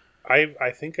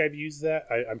think I've used that.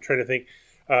 I'm trying to think.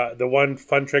 The one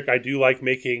fun trick I do like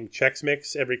making Chex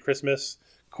Mix every Christmas,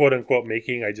 quote unquote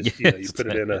making. I just you put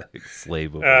it in a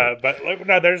slave. But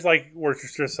no, there's like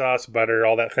Worcestershire sauce, butter,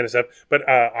 all that kind of stuff. But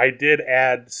I did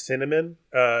add cinnamon.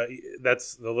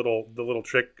 That's the little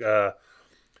trick.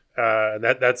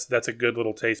 That's a good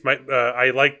little taste.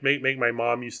 I like make my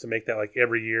mom used to make that like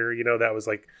every year. That was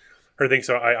like her thing.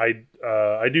 So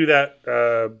I do that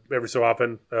every so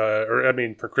often,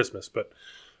 for Christmas. But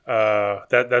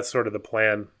that's sort of the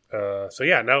plan. So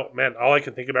yeah, no man, all I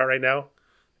can think about right now.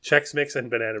 Chex Mix and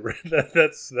banana bread.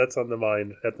 That's on the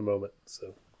mind at the moment.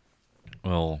 So,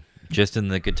 well, just in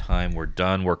the good time, we're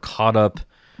done. We're caught up.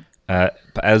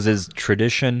 As is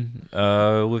tradition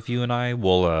with you and I,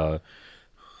 we'll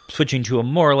switching to a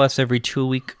more or less every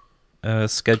 2-week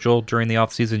schedule during the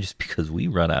off season, just because we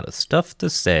run out of stuff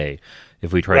to say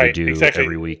if we try to do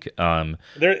every week.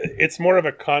 It's more of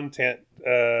a content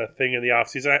thing in the off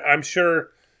season. I'm sure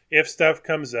if stuff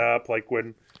comes up, like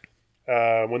when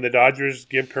the Dodgers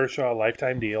give Kershaw a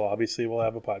lifetime deal, obviously we'll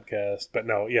have a podcast. But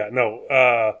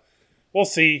we'll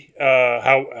see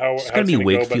how it's going to be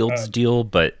Wakefield's deal,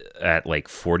 but at like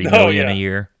 $40 million a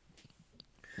year.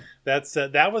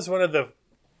 That was one of the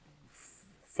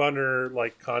funner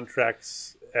like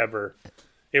contracts ever.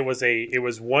 It was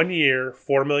 1 year,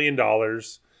 $4 million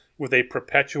with a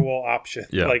perpetual option.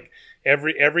 Yeah. Like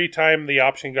every time the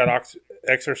option got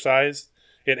exercised,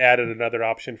 it added another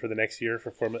option for the next year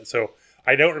for 4 million. So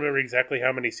I don't remember exactly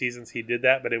how many seasons he did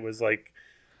that, but it was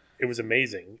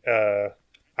amazing.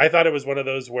 I thought it was one of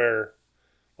those where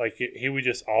like he would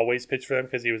just always pitch for them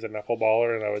because he was a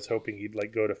knuckleballer, and I was hoping he'd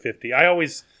like go to 50. I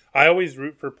always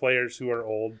root for players who are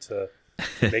old to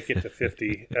make it to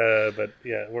 50. But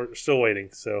yeah, we're still waiting.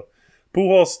 So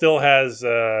Pujols still has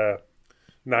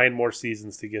 9 more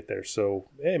seasons to get there. So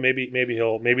maybe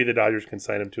the Dodgers can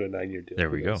sign him to a 9-year deal. There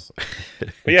we go.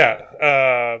 But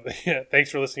yeah, thanks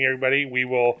for listening, everybody. We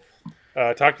will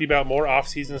talk to you about more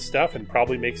off-season stuff and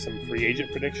probably make some free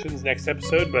agent predictions next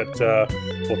episode. But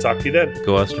we'll talk to you then.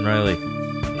 Go Austin Riley.